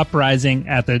the uprising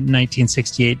at the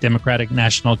 1968 Democratic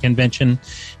National Convention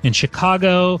in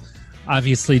Chicago.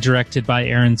 Obviously directed by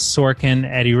Aaron Sorkin,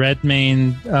 Eddie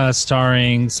Redmayne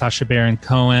starring, Sacha Baron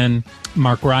Cohen,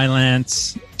 Mark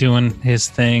Rylance doing his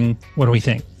thing. What do we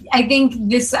think? I think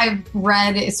this, I've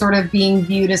read, is sort of being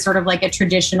viewed as sort of like a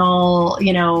traditional,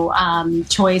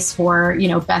 choice for,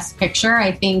 Best Picture.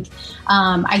 I think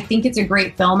it's a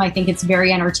great film. I think it's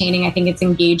very entertaining. I think it's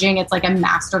engaging. It's like a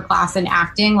masterclass in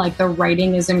acting. Like, the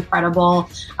writing is incredible.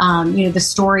 The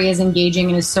story is engaging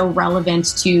and is so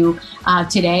relevant to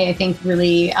today. I think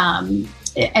really,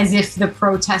 as if the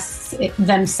protests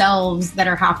themselves that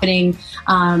are happening,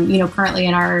 currently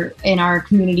in our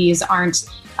communities aren't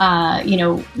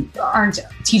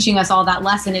teaching us all that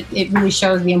lesson. It really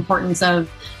shows the importance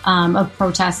of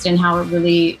protest and how it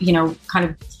really, kind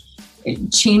of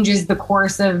it changes the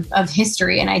course of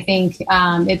history. And I think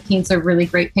it paints a really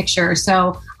great picture.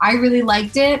 So I really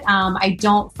liked it. I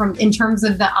don't, in terms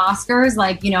of the Oscars,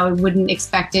 I wouldn't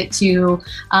expect it to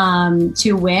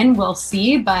win. We'll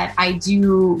see. But I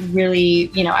do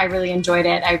really, I really enjoyed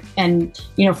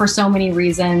it. For so many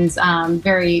reasons,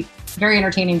 very, very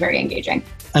entertaining, very engaging.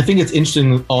 I think it's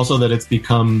interesting also that it's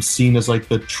become seen as like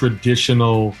the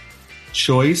traditional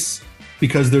choice,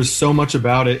 because there's so much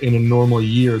about it in a normal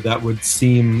year that would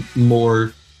seem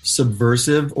more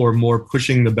subversive or more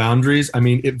pushing the boundaries. I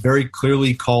mean, it very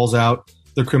clearly calls out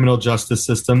the criminal justice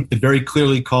system. It very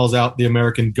clearly calls out the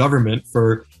American government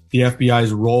for the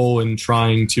FBI's role in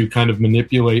trying to kind of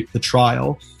manipulate the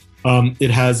trial.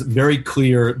 It has very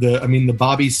clear, the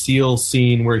Bobby Seale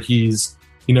scene where he's,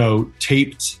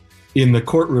 taped in the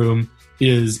courtroom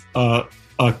is a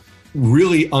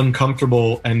really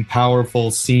uncomfortable and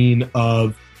powerful scene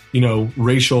of,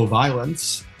 racial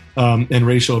violence and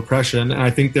racial oppression. And I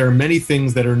think there are many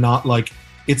things that are not like,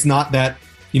 it's not that,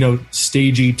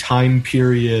 stagey time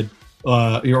period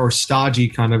or stodgy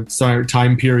kind of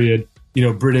time period,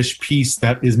 British piece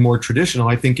that is more traditional.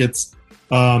 I think it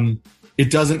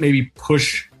doesn't maybe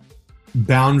push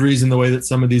boundaries in the way that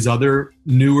some of these other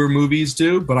newer movies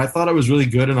do, but I thought it was really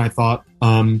good. And I thought,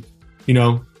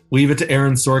 leave it to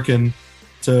Aaron Sorkin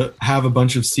to have a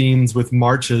bunch of scenes with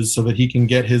marches so that he can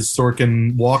get his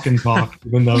Sorkin walk and talk,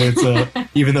 even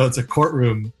though it's a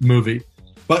courtroom movie.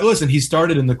 But listen, he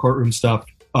started in the courtroom stuff.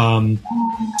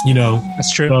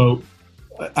 That's true. So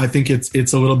I think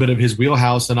it's a little bit of his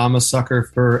wheelhouse, and I'm a sucker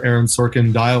for Aaron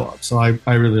Sorkin dialogue, so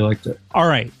I really liked it. All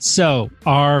right, so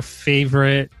our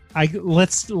favorite.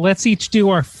 Let's each do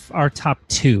our top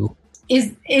 2.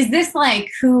 Is this like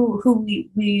who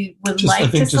we would like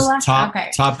to select?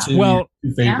 Top 2. Well,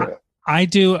 favorite.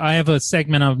 Yeah. I have a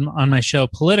segment on my show,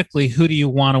 Politically, who do you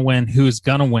want to win? Who's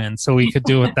gonna win? So we could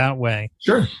do it that way.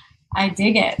 Sure. I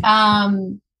dig it.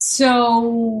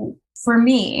 So for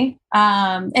me,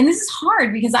 and this is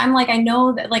hard because I'm like, I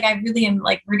know that like I really am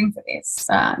like rooting for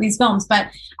these films, but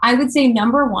I would say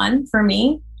number 1 for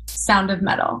me, Sound of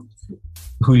Metal.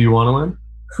 Who you want to win?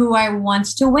 Who I want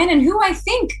to win and who I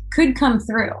think could come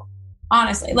through.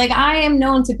 Honestly, like I am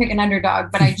known to pick an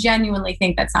underdog, but I genuinely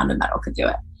think that Sound of Metal could do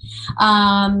it.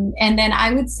 And then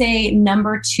I would say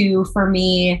number 2 for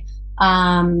me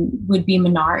would be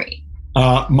Minari.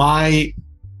 My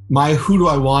who do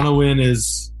I want to win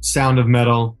is Sound of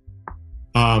Metal.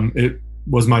 It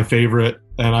was my favorite,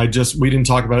 and we didn't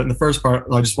talk about it in the first part.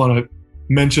 I just want to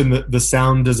mention the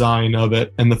sound design of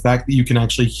it and the fact that you can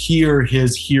actually hear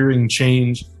his hearing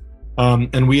change.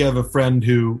 And we have a friend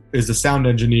who is a sound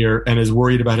engineer and is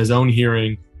worried about his own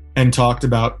hearing, and talked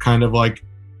about kind of like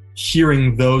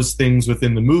hearing those things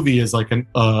within the movie is like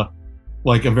a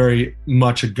very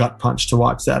much a gut punch to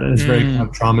watch that, and it's very kind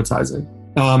of traumatizing.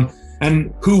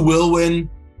 And who will win?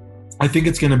 I think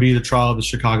it's going to be the Trial of the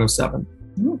Chicago 7.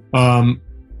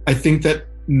 I think that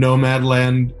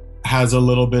Nomadland has a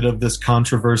little bit of this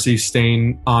controversy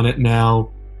stain on it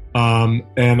now.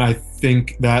 And I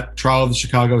think that Trial of the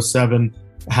Chicago 7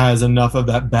 has enough of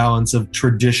that balance of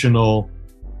traditional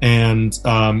and,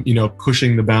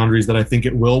 pushing the boundaries that I think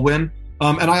it will win.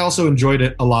 And I also enjoyed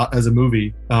it a lot as a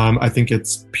movie. I think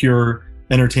it's pure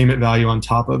entertainment value on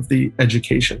top of the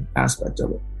education aspect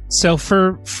of it. So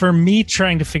for me,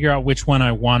 trying to figure out which one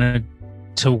I wanted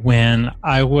to win,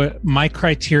 my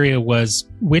criteria was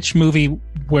which movie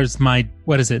was my,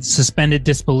 suspended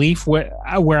disbelief, where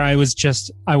I was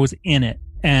in it.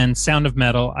 And Sound of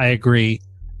Metal, I agree.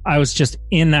 I was just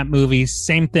in that movie.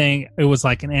 Same thing. It was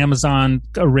like an Amazon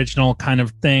original kind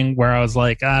of thing where I was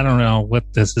like, I don't know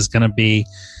what this is going to be.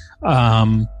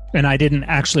 And I didn't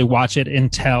actually watch it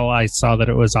until I saw that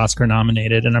it was Oscar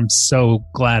nominated. And I'm so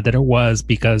glad that it was,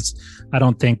 because I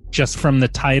don't think just from the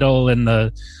title and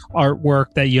the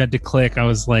artwork that you had to click, I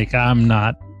was like, I'm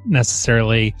not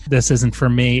necessarily, this isn't for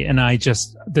me. And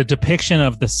the depiction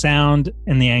of the sound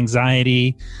and the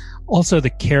anxiety, also the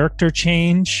character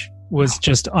change was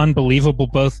just unbelievable.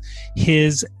 Both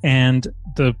his and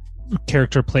the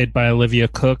character played by Olivia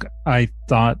Cooke, I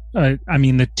thought,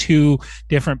 the two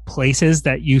different places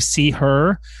that you see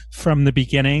her from the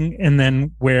beginning and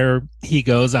then where he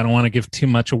goes, I don't want to give too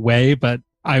much away, but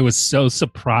I was so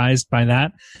surprised by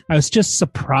that. I was just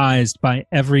surprised by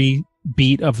every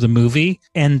beat of the movie.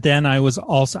 And then I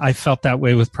felt that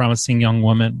way with Promising Young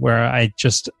Woman, where I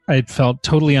felt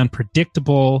totally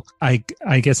unpredictable. I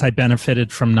guess I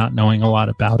benefited from not knowing a lot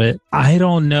about it. I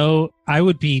don't know. I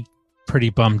would be pretty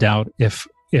bummed out if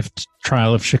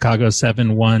Trial of Chicago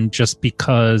 7 won, just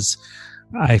because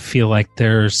I feel like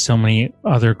there's so many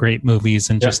other great movies,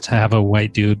 and just to have a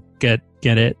white dude get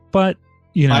it. But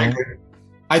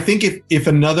I think if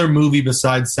another movie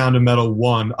besides Sound of Metal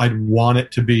won, I'd want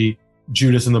it to be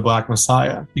Judas and the Black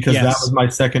Messiah, because that was my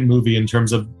second movie in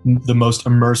terms of the most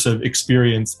immersive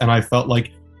experience, and I felt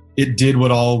like it did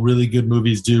what all really good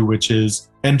movies do, which is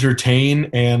entertain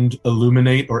and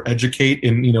illuminate or educate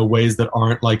in ways that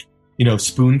aren't like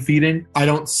spoon feeding. I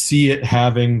don't see it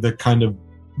having the kind of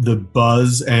the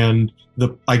buzz and the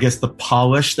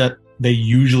polish that they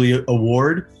usually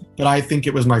award, but I think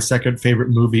it was my second favorite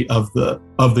movie of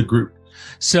the group.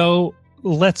 So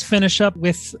let's finish up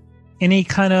with any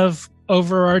kind of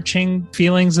overarching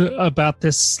feelings about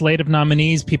this slate of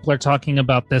nominees. People are talking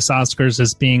about this Oscars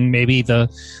as being maybe the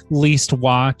least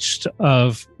watched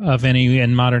of any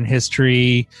in modern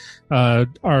history. Do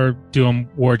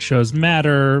award shows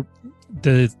matter?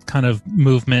 The kind of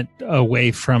movement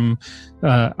away from,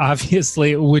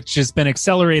 obviously, which has been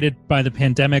accelerated by the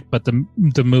pandemic, but the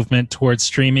movement towards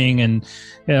streaming and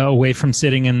away from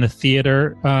sitting in the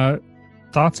theater.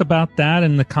 Thoughts about that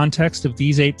in the context of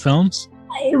these 8 films?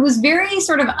 It was very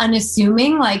sort of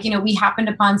unassuming. We happened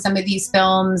upon some of these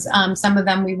films. Some of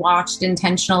them we watched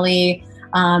intentionally.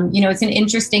 It's an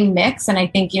interesting mix. And I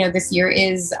think, this year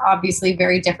is obviously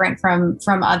very different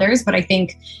from others. But I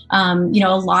think, a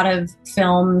lot of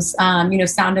films,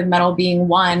 Sound of Metal being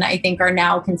one, I think are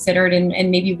now considered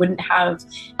and maybe wouldn't have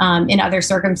in other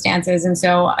circumstances. And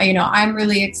so, I'm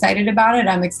really excited about it.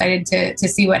 I'm excited to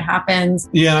see what happens.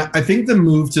 Yeah, I think the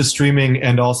move to streaming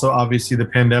and also obviously the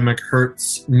pandemic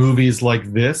hurts movies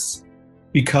like this,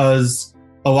 because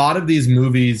a lot of these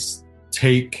movies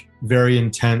take very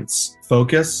intense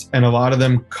focus, and a lot of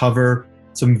them cover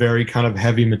some very kind of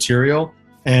heavy material.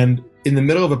 And in the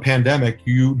middle of a pandemic,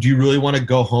 do you really want to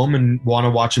go home and want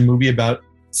to watch a movie about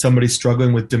somebody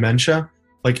struggling with dementia?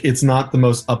 Like, it's not the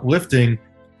most uplifting.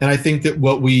 And I think that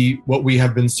what we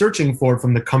have been searching for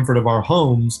from the comfort of our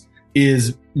homes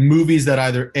is movies that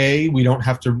either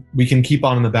we can keep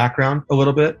on in the background a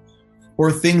little bit,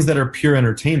 or things that are pure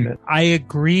entertainment. I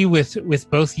agree with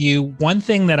both you. One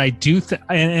thing that I do,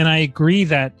 and I agree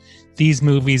that these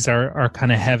movies are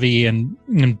kind of heavy, and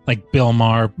like Bill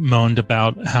Maher moaned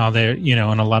about how they're,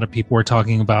 and a lot of people were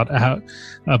talking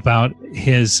about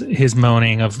his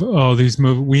moaning of, these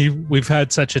movies, we've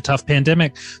had such a tough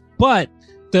pandemic. But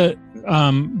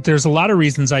there's a lot of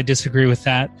reasons I disagree with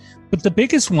that. But the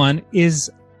biggest one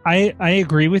is, I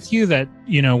agree with you that,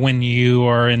 when you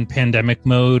are in pandemic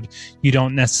mode, you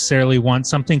don't necessarily want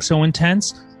something so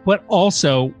intense. But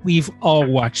also, we've all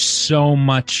watched so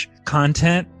much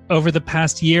content over the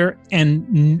past year.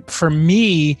 And for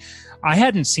me, I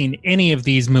hadn't seen any of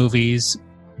these movies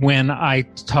when I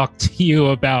talked to you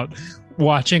about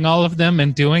watching all of them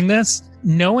and doing this.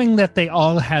 Knowing that they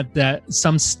all had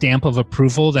some stamp of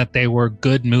approval that they were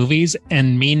good movies,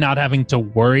 and me not having to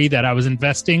worry that I was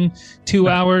investing 2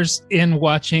 hours in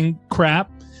watching crap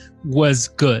was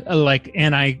good.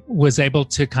 And I was able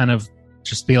to kind of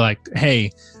just be like,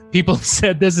 hey, people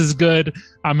said this is good,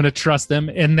 I'm going to trust them.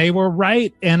 And they were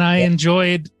right. And I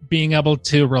enjoyed being able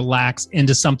to relax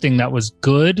into something that was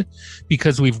good,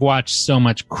 because we've watched so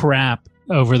much crap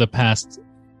over the past,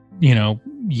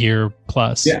 year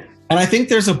plus. Yeah. And I think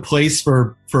there's a place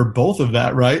for both of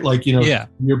that, right? Like,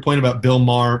 your point about Bill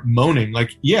Maher moaning,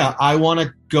 like, I want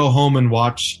to go home and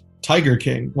watch Tiger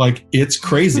King. Like, it's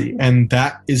crazy. And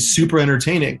that is super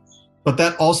entertaining. But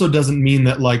that also doesn't mean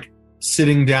that like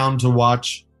sitting down to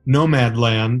watch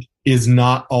Nomadland is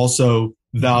not also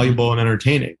valuable and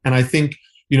entertaining. And I think,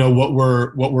 you know, what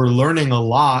we're learning a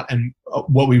lot, and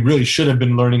what we really should have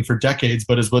been learning for decades,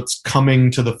 but is what's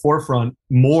coming to the forefront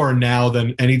more now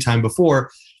than any time before,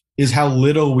 is how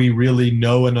little we really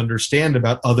know and understand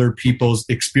about other people's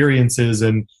experiences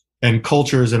and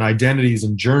cultures and identities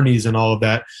and journeys and all of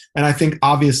that. And I think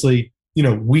obviously, you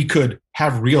know, we could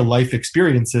have real life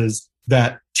experiences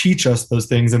that teach us those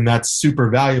things, and that's super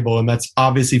valuable. And that's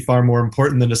obviously far more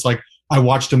important than just like, I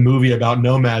watched a movie about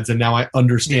nomads and now I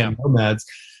understand nomads.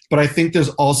 But I think there's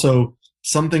also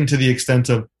something to the extent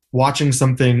of watching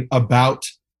something about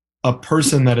a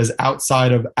person that is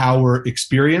outside of our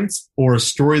experience, or a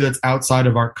story that's outside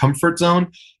of our comfort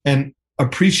zone, and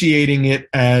appreciating it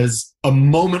as a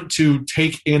moment to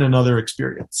take in another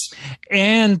experience.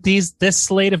 And this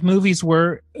slate of movies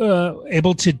were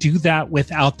able to do that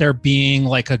without there being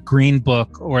like a Green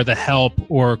Book or The Help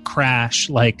or Crash.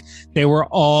 Like, they were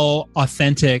all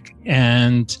authentic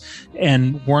and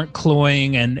weren't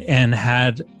cloying and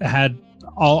had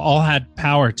all had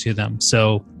power to them.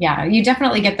 So yeah, you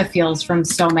definitely get the feels from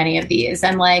so many of these.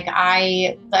 And like,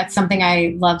 that's something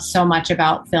I love so much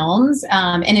about films.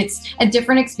 And it's a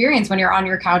different experience when you're on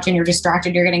your couch and you're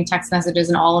distracted, you're getting text messages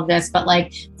and all of this, but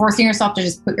like forcing yourself to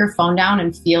just put your phone down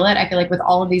and feel it. I feel like with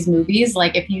all of these movies,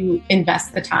 like if you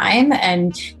invest the time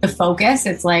and the focus,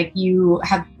 it's like you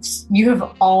have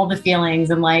all the feelings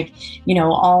and like, you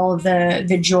know, all of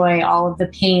the joy, all of the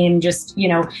pain, just, you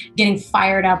know, getting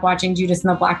fired up watching Judas and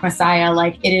the Black Messiah.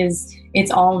 Like it's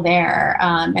all there.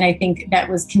 And I think that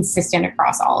was consistent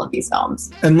across all of these films.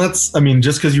 And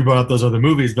just because you brought up those other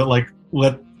movies, but like,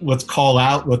 let's call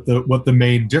out what the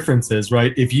main difference is,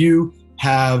 right? If you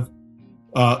have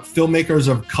filmmakers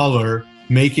of color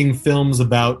making films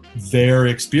about their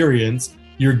experience,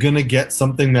 you're going to get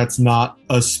something that's not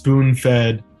a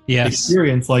spoon-fed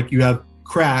experience. Like you have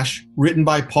Crash, written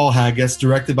by Paul Haggis,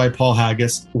 directed by Paul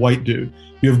Haggis, white dude.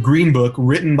 You have Green Book,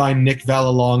 written by Nick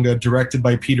Vallelonga, directed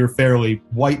by Peter Farrelly,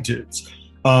 white dudes.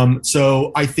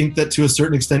 So I think that to a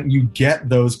certain extent, you get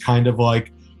those kind of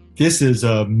like, this is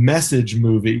a message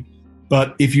movie.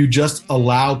 But if you just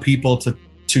allow people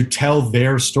to tell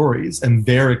their stories and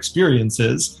their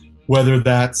experiences, whether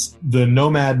that's the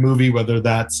Nomad movie, whether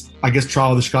that's, I guess,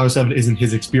 Trial of the Chicago 7 isn't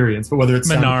his experience, but whether it's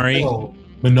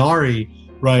Minari,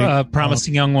 right?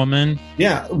 Promising Young Woman.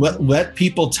 Yeah, let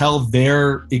people tell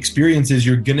their experiences.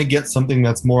 You're going to get something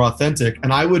that's more authentic.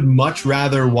 And I would much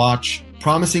rather watch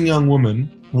Promising Young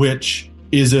Woman, which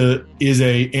is a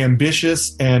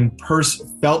ambitious and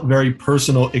felt very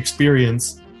personal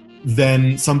experience,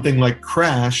 than something like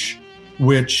Crash,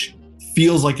 which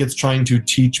feels like it's trying to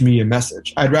teach me a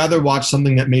message. I'd rather watch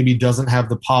something that maybe doesn't have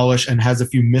the polish and has a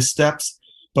few missteps,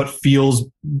 but feels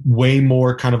way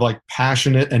more kind of like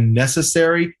passionate and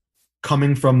necessary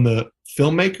coming from the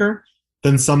filmmaker,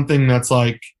 than something that's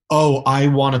like, oh, I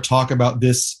want to talk about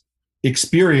this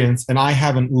experience and I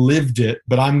haven't lived it,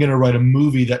 but I'm going to write a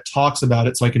movie that talks about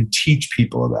it so I can teach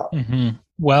people about it. Mm-hmm.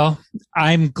 Well,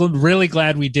 I'm really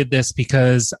glad we did this,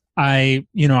 because I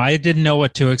didn't know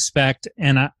what to expect.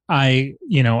 And I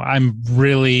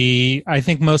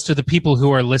think most of the people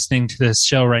who are listening to this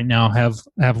show right now have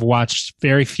watched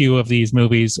very few of these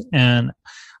movies. And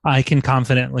I can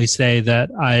confidently say that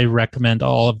I recommend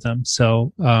all of them.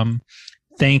 So,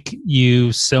 thank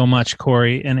you so much,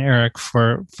 Corey and Eric,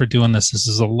 for doing this. This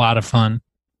is a lot of fun.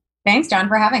 Thanks, John,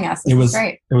 for having us. This was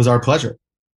great. It was our pleasure.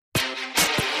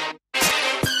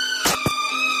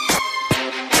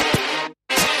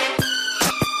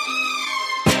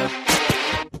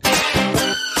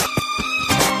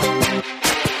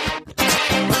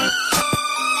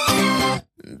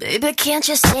 Baby, can't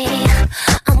you see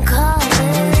I'm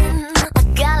calling? A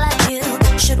guy like you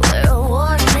should wear a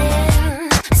warning.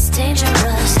 It's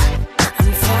dangerous,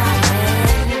 I'm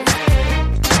falling.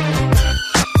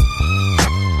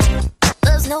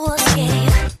 There's no escape,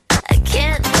 I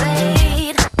can't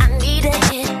wait. I need a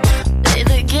hit,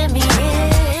 baby, give me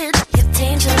it. You're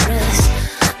dangerous,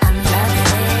 I'm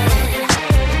loving it.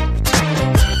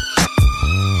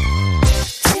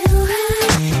 Too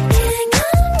high, can't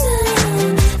come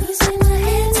down. Losing my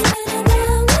head, spinning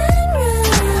round and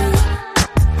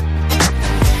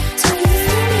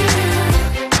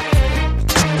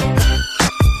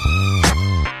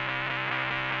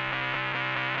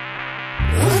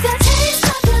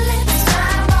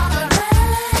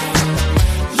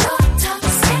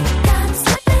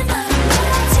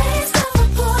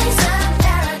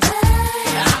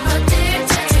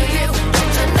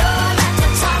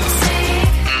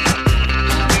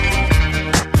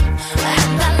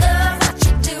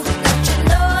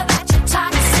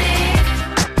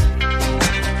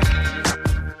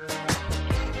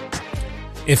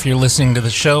If you're listening to the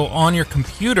show on your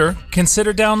computer,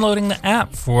 consider downloading the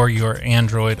app for your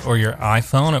Android or your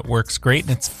iPhone. It works great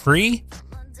and it's free.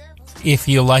 If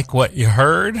you like what you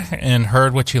heard and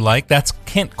heard what you like, that's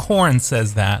Kent Corn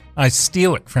says that. I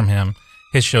steal it from him.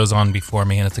 His show's on before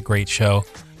me and it's a great show.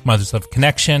 Mothers of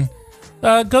Connection.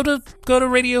 Go to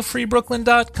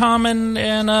radiofreebrooklyn.com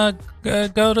and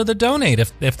go to the donate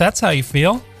if that's how you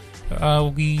feel.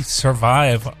 We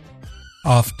survive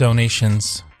off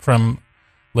donations from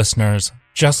listeners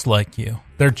just like you.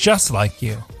 They're just like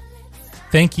you.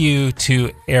 Thank you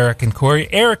to Eric and Corey.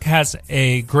 Eric has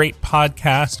a great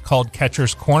podcast called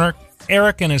Catcher's Corner.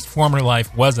 Eric in his former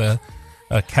life was a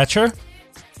catcher.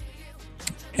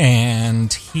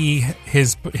 And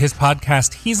his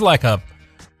podcast, he's like a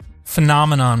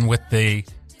phenomenon with the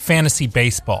fantasy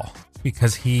baseball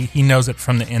because he knows it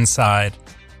from the inside.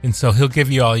 And so he'll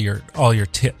give you all your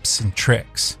tips and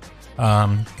tricks,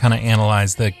 kind of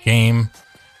analyze the game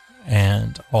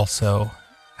and also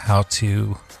how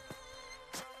to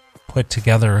put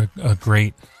together a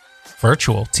great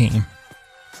virtual team.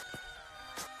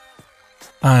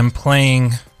 I'm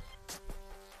playing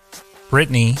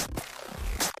Brittany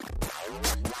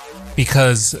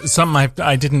because something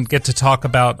I didn't get to talk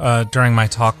about during my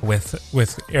talk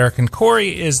with Eric and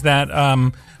Corey is that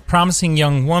Promising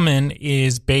Young Woman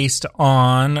is based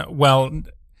on, well,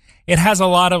 it has a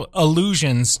lot of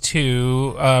allusions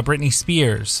to Britney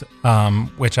Spears,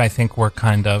 which I think were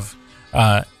kind of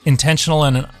intentional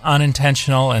and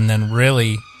unintentional, and then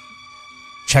really,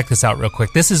 check this out real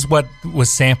quick. This is what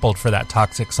was sampled for that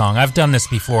Toxic song. I've done this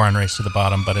before on Race to the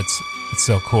Bottom, but it's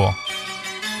so cool.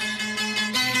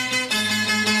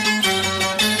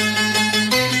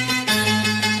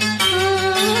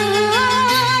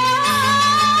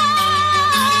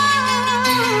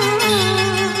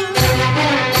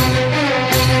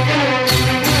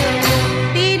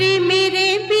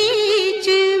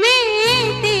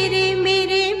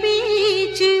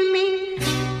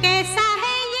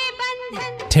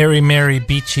 Terry Mary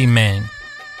Beachy Mang.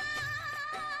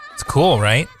 It's cool,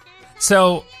 right?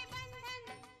 So,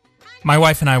 my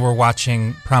wife and I were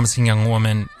watching Promising Young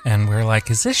Woman, and we were like,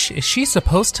 is she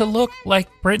supposed to look like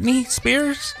Britney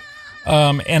Spears?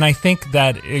 And I think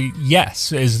that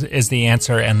yes is the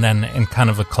answer. And then in kind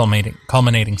of a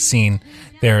culminating scene,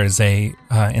 there is a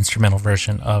instrumental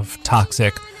version of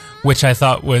Toxic, which I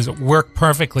thought worked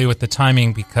perfectly with the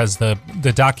timing because the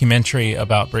documentary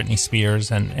about Britney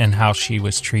Spears and how she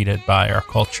was treated by our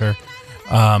culture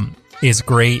is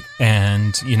great.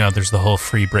 And, you know, there's the whole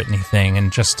Free Britney thing.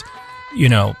 And just, you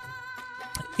know,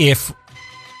 if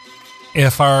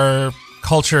our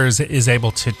culture is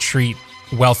able to treat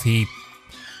wealthy,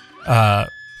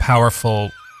 powerful,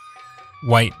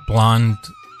 white, blonde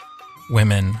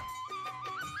women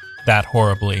that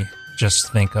horribly,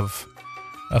 just think of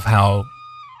how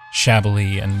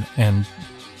shabbily and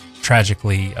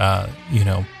tragically, you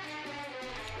know,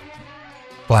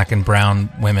 black and brown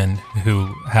women who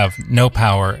have no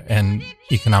power and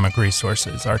economic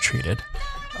resources are treated.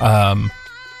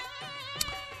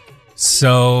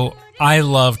 So I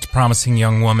loved Promising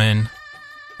Young Woman,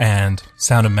 and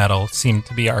Sound of Metal seemed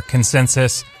to be our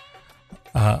consensus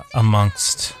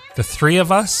amongst the three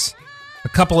of us. A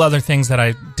couple other things that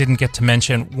I didn't get to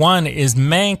mention. One is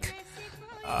Mank.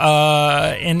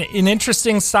 An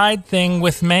interesting side thing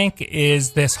with Mank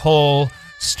is this whole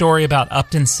story about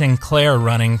Upton Sinclair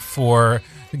running for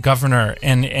governor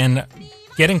and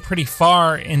getting pretty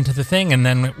far into the thing, and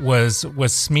then was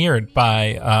smeared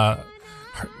by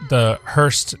the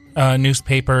Hearst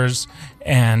newspapers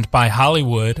and by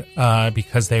Hollywood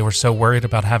because they were so worried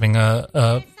about having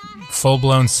a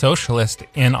full-blown socialist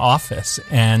in office.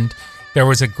 And there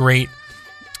was a great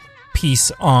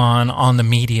piece on the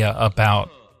media about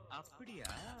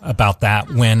that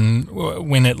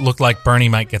when it looked like Bernie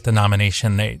might get the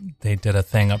nomination. They did a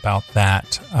thing about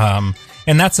that,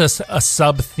 and that's a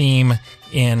sub theme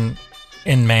in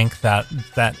Mank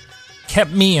that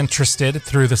kept me interested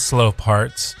through the slow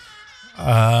parts.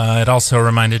 It also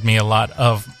reminded me a lot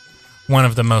of one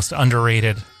of the most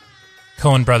underrated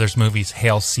Coen Brothers movies,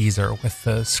 Hail Caesar, with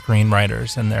the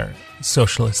screenwriters and their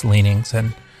socialist leanings.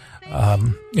 And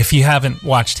if you haven't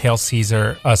watched Hail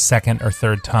Caesar a second or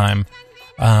third time,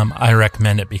 I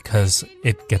recommend it because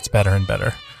it gets better and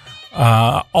better.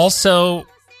 Also,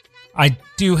 I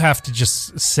do have to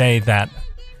just say that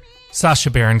Sacha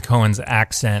Baron Cohen's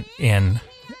accent in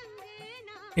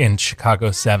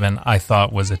Chicago 7 I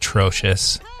thought was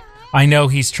atrocious. I know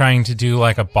he's trying to do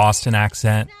like a Boston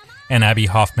accent, and Abby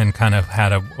Hoffman kind of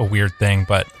had a weird thing,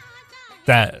 but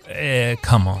that,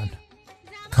 come on.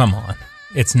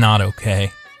 It's not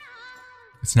okay.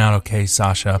 It's not okay,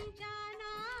 Sasha.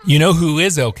 You know who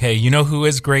is okay? You know who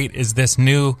is great? Is this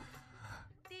new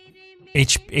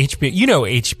HBO? You know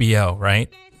HBO, right?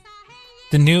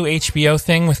 The new HBO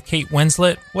thing with Kate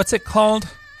Winslet. What's it called?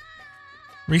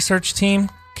 Research team?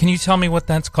 Can you tell me what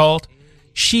that's called?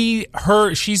 She's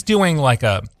doing like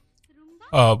a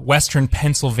Western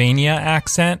Pennsylvania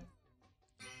accent.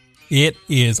 It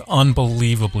is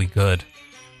unbelievably good.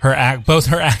 Both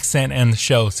her accent and the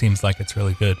show seems like it's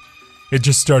really good. It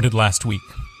just started last week.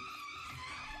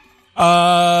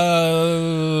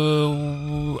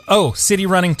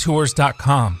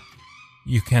 cityrunningtours.com.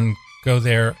 You can go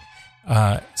there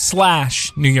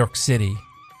 / New York City.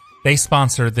 They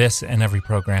sponsor this and every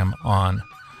program on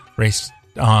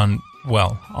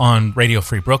Radio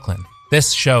Free Brooklyn.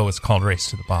 This show is called Race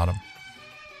to the Bottom.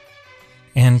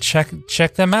 And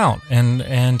check them out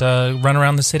and run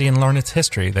around the city and learn its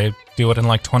history. They do it in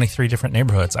like 23 different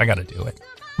neighborhoods. I got to do it.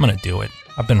 I'm going to do it.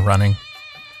 I've been running.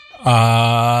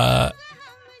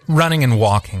 Running and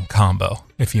walking combo,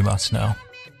 if you must know.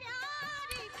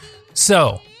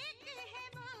 So,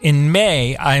 in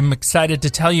May, I'm excited to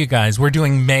tell you guys we're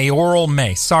doing Mayoral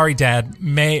May. Sorry, Dad.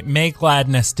 May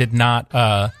Gladness did not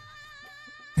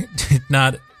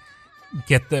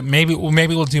get the maybe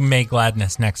we'll do May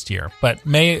Gladness next year. But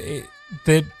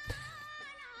the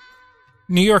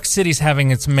New York City's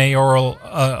having its mayoral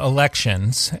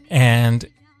elections, and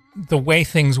the way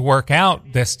things work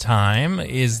out this time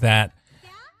is that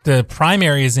the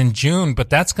primary is in June, but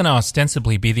that's going to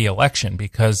ostensibly be the election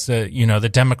because, the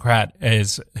Democrat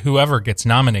is whoever gets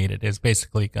nominated is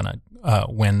basically going to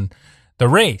win the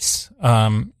race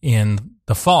in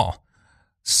the fall.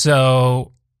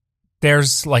 So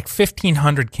there's like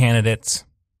 1,500 candidates.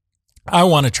 I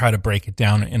want to try to break it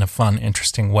down in a fun,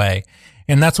 interesting way.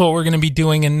 And that's what we're going to be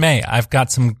doing in May. I've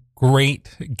got some great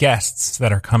guests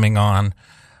that are coming on.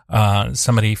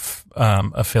 Somebody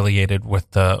affiliated with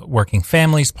the Working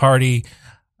Families Party.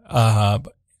 I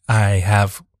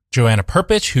have Joanna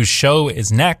Perpich, whose show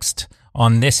is next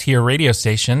on this here radio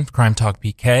station, Crime Talk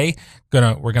PK.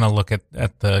 We're gonna look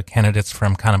at the candidates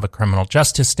from kind of a criminal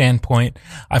justice standpoint.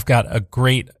 I've got a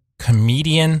great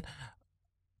comedian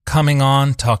coming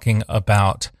on talking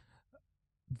about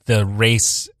the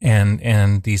race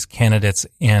and these candidates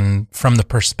from the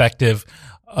perspective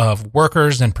of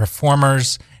workers and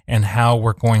performers, and how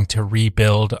we're going to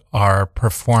rebuild our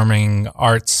performing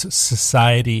arts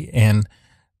society in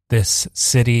this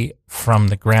city from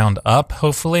the ground up,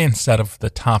 hopefully, instead of the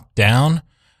top down.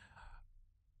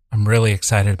 I'm really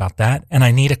excited about that. And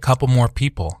I need a couple more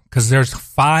people because there's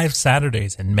 5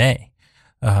 Saturdays in May.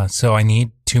 So I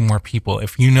need 2 more people.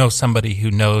 If you know somebody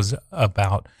who knows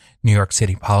about New York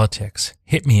City politics,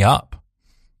 hit me up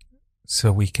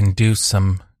so we can do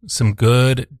some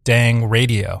good dang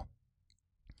radio.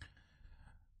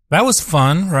 That was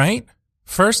fun, right?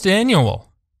 First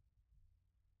annual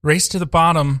Race to the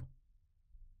Bottom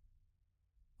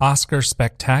Oscar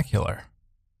Spectacular.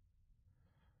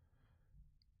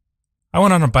 I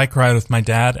went on a bike ride with my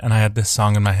dad, and I had this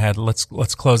song in my head. Let's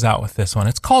close out with this one.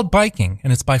 It's called Biking,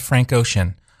 and it's by Frank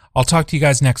Ocean. I'll talk to you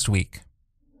guys next week.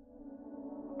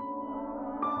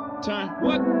 Turn.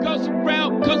 What goes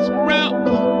around comes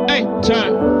around. Hey,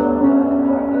 turn.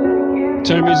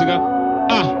 Turn the music up.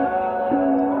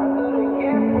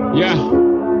 Yeah.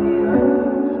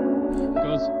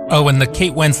 Oh, and the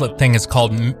Kate Winslet thing is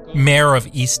called Mayor of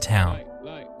Easttown.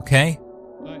 Okay?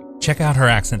 Check out her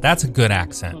accent. That's a good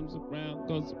accent.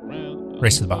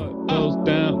 Race to the Bottom. Goes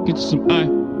down, get you some eye.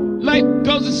 Life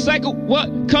goes in cycle. What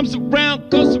comes around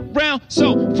goes around.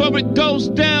 So, before it goes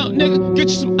down, nigga, get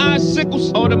you some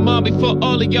icicles. Order mommy for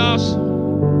all of y'all's.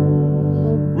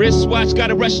 Wristwatch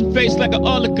got a Russian face like an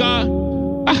oligarch.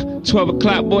 12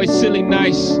 o'clock, boy, silly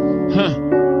nice.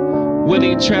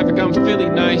 Willie in traffic, I'm Philly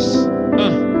nice.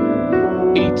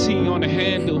 E.T. on the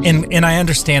handle. And I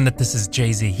understand that this is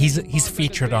Jay-Z. He's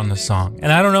featured on the song.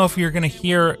 And I don't know if you're going to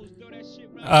hear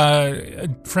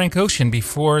Frank Ocean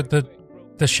before the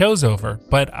show's over,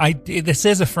 but this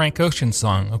is a Frank Ocean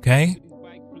song, okay?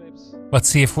 Let's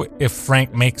see if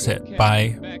Frank makes it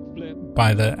by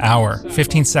the hour.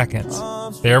 15 seconds.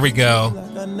 There we go.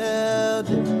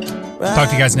 Talk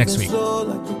to you guys next week.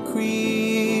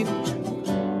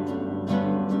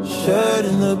 Shirt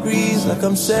in the breeze like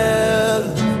I'm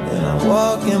sailing, and I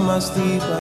walk in my sleep.